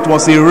because it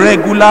was a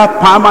regular,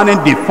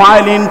 permanent,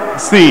 defiling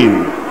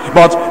sin.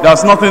 But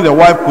there's nothing the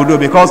wife could do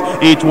because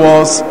it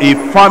was a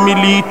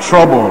family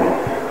trouble.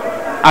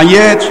 And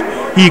yet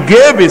he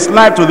gave his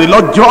life to the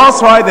Lord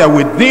just right there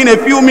within a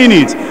few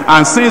minutes.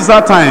 And since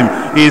that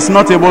time, he is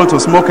not able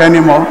to smoke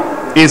anymore.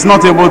 He is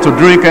not able to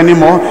drink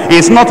anymore. He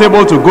is not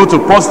able to go to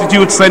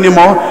prostitutes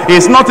anymore. He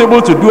is not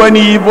able to do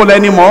any evil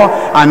anymore.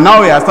 And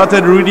now he has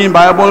started reading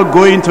Bible,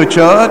 going to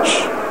church.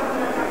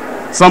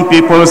 Some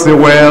people say,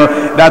 well,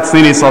 that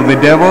sin is of the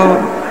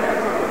devil.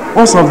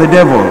 What's of the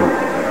devil?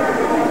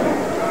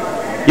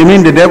 You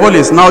mean the devil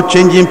is now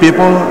changing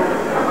people,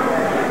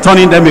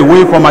 turning them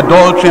away from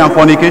adultery and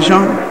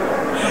fornication?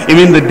 You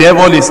mean the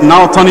devil is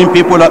now turning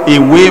people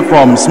away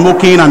from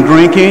smoking and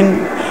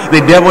drinking?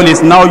 The devil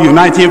is now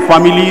uniting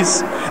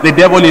families. The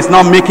devil is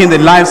now making the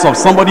lives of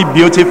somebody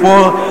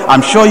beautiful.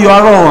 I'm sure you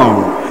are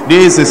wrong.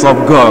 This is of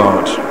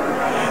God.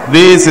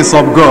 This is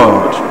of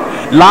God.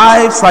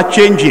 Lives are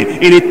changing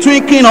in a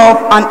twinkling of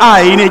an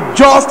eye, in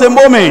just a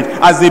moment.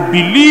 As they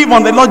believe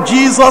on the Lord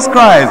Jesus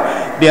Christ,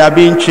 they are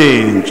being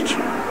changed.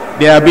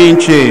 They are being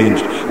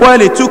changed.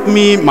 Well, it took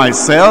me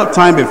myself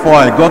time before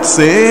I got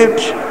saved.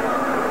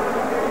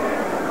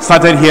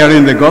 Started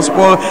hearing the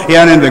gospel.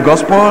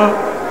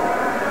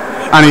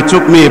 And it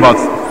took me about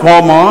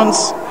 4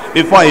 months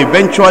before I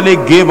eventually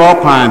gave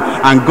up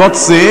and got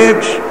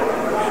saved.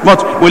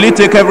 But will it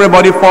take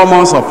everybody 4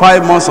 months or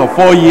 5 months or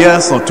 4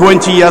 years or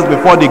 20 years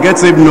before they get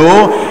saved?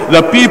 No.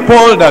 The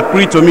people that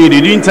preached to me,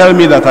 they didn't tell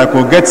me that I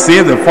could get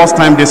saved the first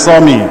time they saw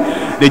me.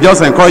 They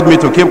just encouraged me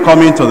to keep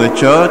coming to the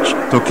church,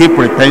 to keep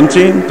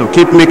repenting, to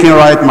keep making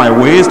right my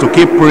ways, to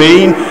keep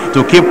praying,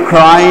 to keep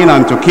crying,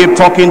 and to keep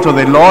talking to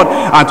the Lord,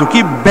 and to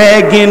keep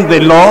begging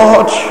the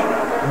Lord.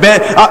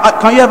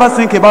 Can you ever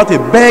think about it?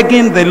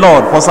 Begging the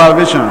Lord for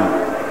salvation.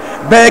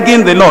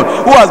 Begging the Lord,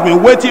 who has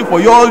been waiting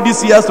for you all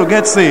these years to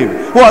get saved,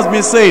 who has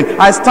been saying,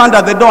 I stand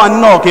at the door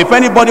and knock. If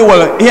anybody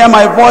will hear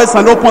my voice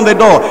and open the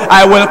door,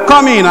 I will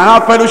come in and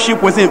have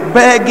fellowship with him.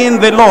 Begging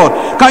the Lord.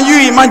 Can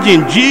you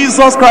imagine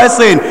Jesus Christ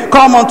saying,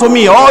 come unto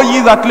me, all ye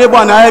that labor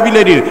and are heavy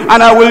laden,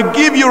 and I will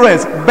give you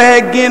rest.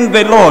 Begging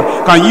the Lord.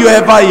 Can you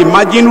ever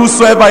imagine,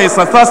 whosoever is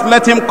athirst,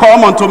 let him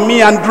come unto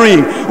me and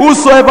drink.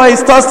 Whosoever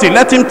is thirsty,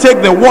 let him take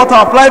the water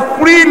of life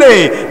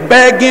freely.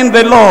 Begging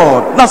the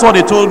Lord. That's what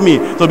they told me,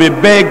 to be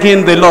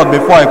begging the Lord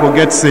before I could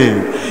get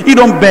saved. You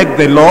don't beg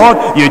the Lord,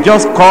 you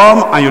just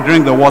come and you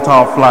drink the water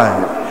of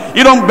life.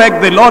 You don't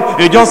beg the Lord,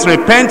 you just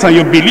repent and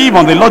you believe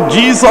on the Lord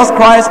Jesus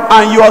Christ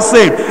and you are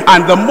saved.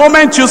 And the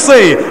moment you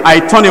say, I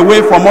turn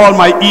away from all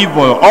my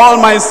evil, all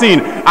my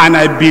sin, and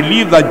I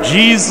believe that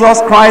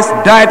Jesus Christ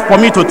died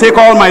for me to take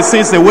all my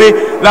sins away,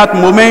 that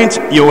moment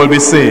you will be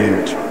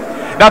saved.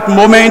 That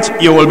moment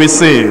you will be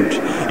saved.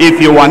 If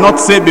you were not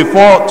saved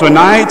before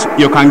tonight,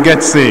 you can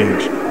get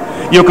saved.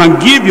 You can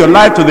give your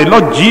life to the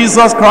Lord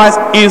Jesus Christ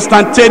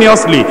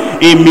instantaneously.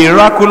 A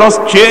miraculous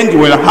change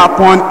will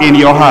happen in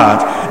your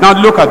heart. Now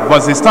look at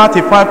verses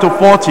 35 to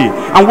 40.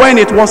 And when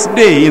it was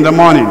day in the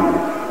morning,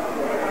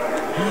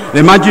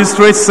 the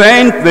magistrate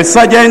sent the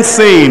sergeant,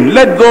 saying,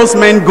 let those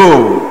men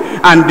go.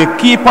 And the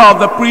keeper of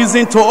the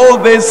prison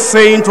told this,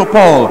 saying to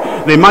Paul,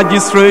 the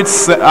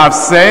magistrates have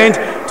sent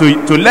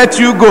to let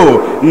you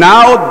go.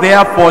 Now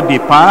therefore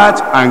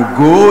depart and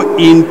go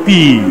in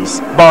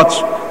peace. But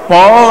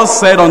Paul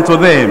said unto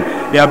them,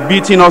 they are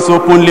beating us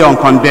openly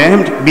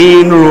uncondemned,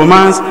 being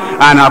Romans,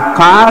 and have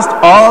cast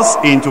us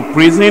into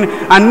prison,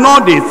 and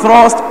not they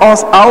thrust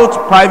us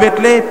out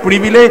privately,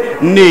 privily,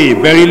 nay,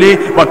 verily,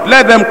 but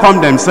let them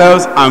come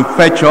themselves and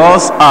fetch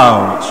us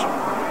out.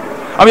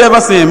 Have you ever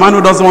seen a man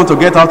who doesn't want to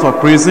get out of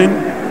prison?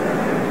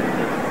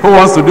 Who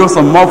wants to do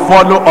some more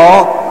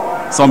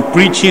follow-up, some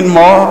preaching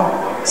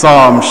more,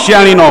 some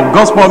sharing of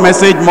gospel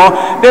message more?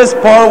 This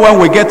Paul,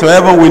 when we get to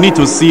heaven, we need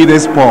to see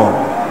this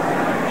Paul.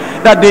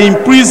 That they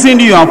imprisoned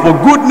you, and for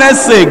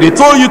goodness sake, they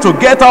told you to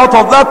get out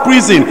of that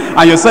prison,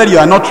 and you said you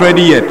are not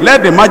ready yet.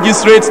 Let the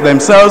magistrates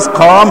themselves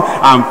come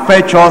and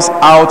fetch us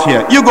out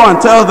here. You go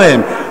and tell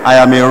them, I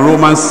am a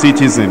Roman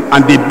citizen,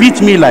 and they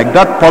beat me like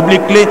that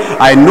publicly.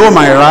 I know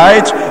my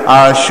right.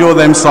 I'll show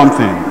them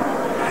something.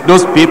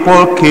 Those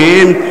people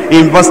came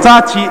in verse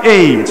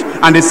 38,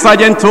 and the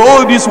sergeant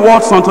told these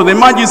words unto the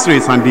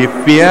magistrates, and they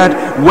feared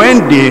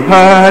when they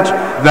heard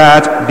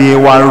that they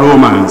were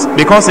Romans,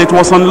 because it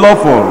was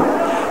unlawful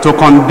to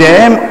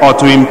condemn or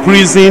to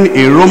imprison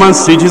a Roman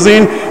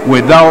citizen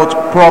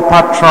without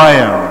proper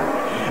trial.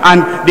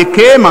 And they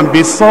came and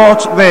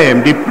besought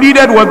them, they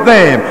pleaded with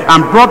them,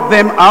 and brought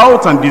them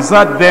out and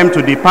desired them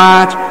to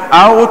depart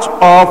out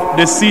of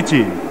the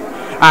city.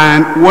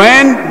 And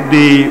when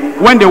they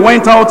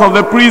went out of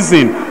the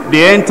prison,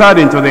 they entered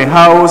into the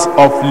house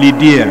of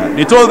Lydia.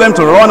 They told them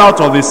to run out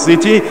of the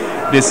city.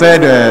 They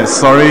said,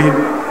 sorry,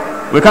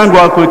 we can't go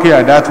out quickly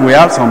like that. We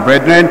have some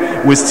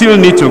brethren. We still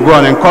need to go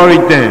and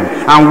encourage them.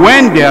 And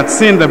when they had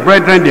seen the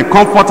brethren, they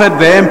comforted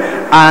them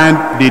and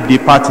they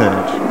departed.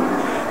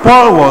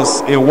 Paul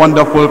was a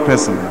wonderful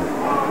person.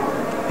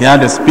 He had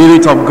the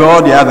Spirit of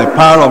God. He had the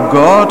power of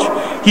God.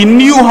 He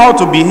knew how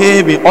to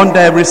behave under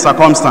every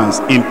circumstance.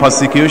 In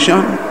persecution,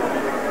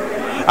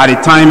 at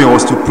the time he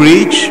was to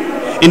preach,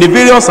 in the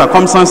various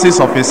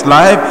circumstances of his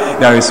life,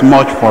 there is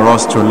much for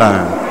us to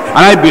learn. And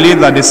I believe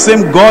that the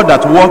same God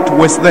that worked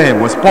with them,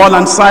 with Paul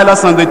and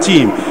Silas and the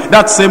team,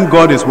 that same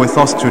God is with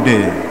us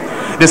today.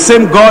 The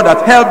same God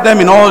that helped them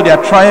in all their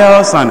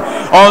trials and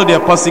all their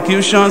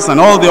persecutions and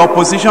all their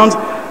oppositions,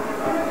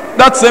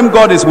 that same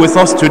God is with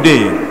us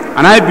today.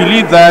 And I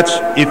believe that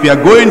if you are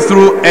going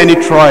through any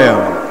trial,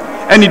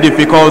 any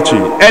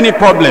difficulty, any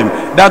problem,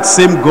 that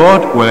same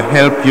God will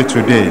help you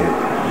today.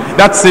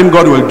 That same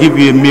God will give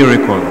you a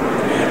miracle.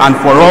 And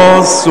for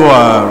us who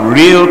are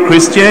real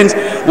Christians,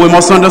 we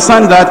must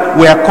understand that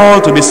we are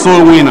called to be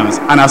soul winners.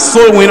 And as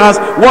soul winners,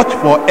 watch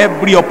for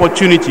every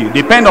opportunity.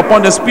 Depend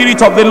upon the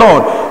Spirit of the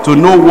Lord to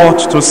know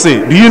what to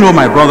say. Do you know,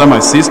 my brother, my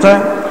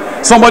sister,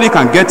 somebody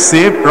can get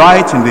saved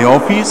right in the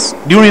office,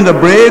 during the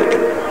break,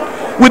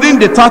 within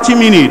the 30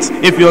 minutes,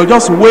 if you'll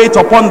just wait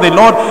upon the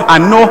Lord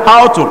and know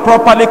how to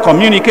properly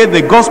communicate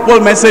the gospel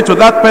message to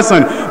that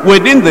person,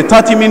 within the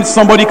 30 minutes,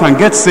 somebody can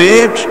get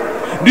saved.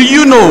 Do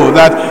you know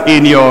that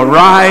in your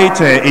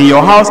in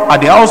your house, at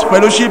the house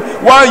fellowship,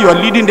 while you are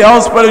leading the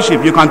house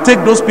fellowship, you can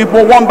take those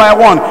people one by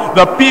one,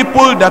 the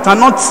people that are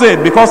not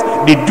saved because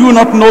they do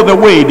not know the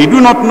way, they do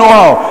not know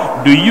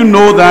how. Do you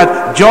know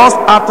that just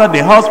after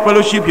the house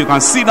fellowship, you can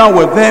sit down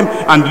with them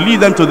and lead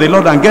them to the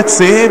Lord and get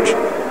saved?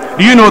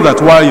 Do you know that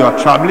while you are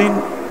traveling,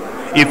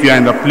 if you're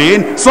in the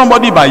plane,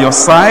 somebody by your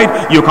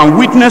side, you can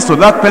witness to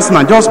that person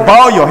and just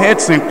bow your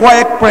heads in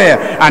quiet prayer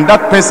and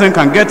that person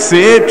can get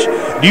saved?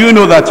 Do you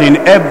know that in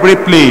every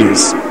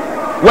place,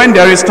 when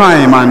there is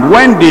time and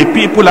when the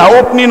people are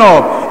opening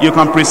up, you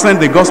can present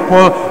the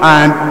gospel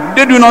and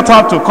they do not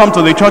have to come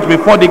to the church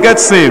before they get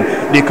saved.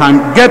 They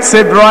can get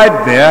saved right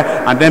there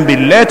and then be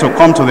led to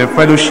come to the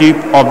fellowship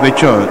of the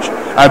church.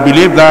 I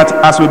believe that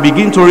as we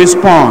begin to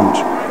respond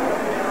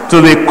to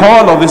the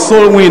call of the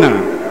soul winner,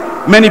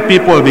 many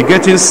people will be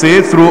getting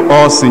saved through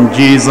us in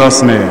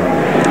Jesus' name.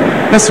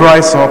 Let's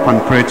rise up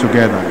and pray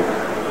together.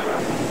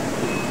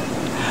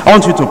 I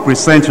want you to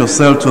present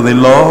yourself to the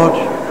Lord.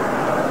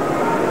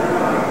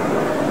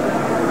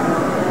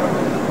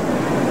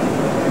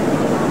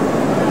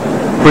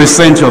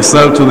 Present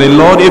yourself to the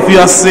Lord. If you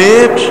are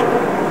saved,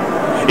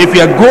 if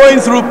you are going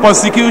through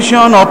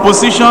persecution,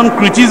 opposition,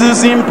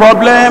 criticism,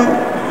 problem,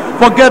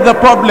 forget the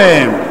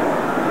problem.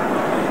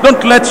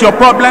 Don't let your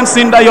problems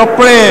hinder your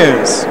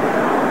prayers.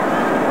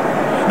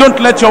 Don't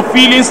let your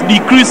feelings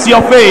decrease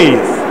your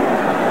faith.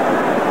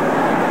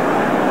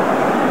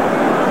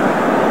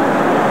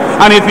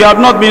 And if you have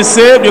not been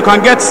saved, you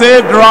can get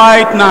saved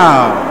right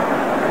now.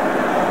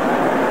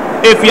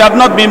 If you have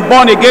not been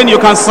born again, you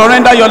can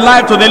surrender your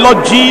life to the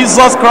Lord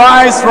Jesus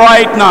Christ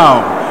right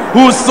now.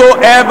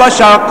 Whosoever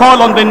shall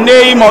call on the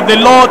name of the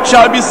Lord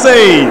shall be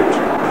saved.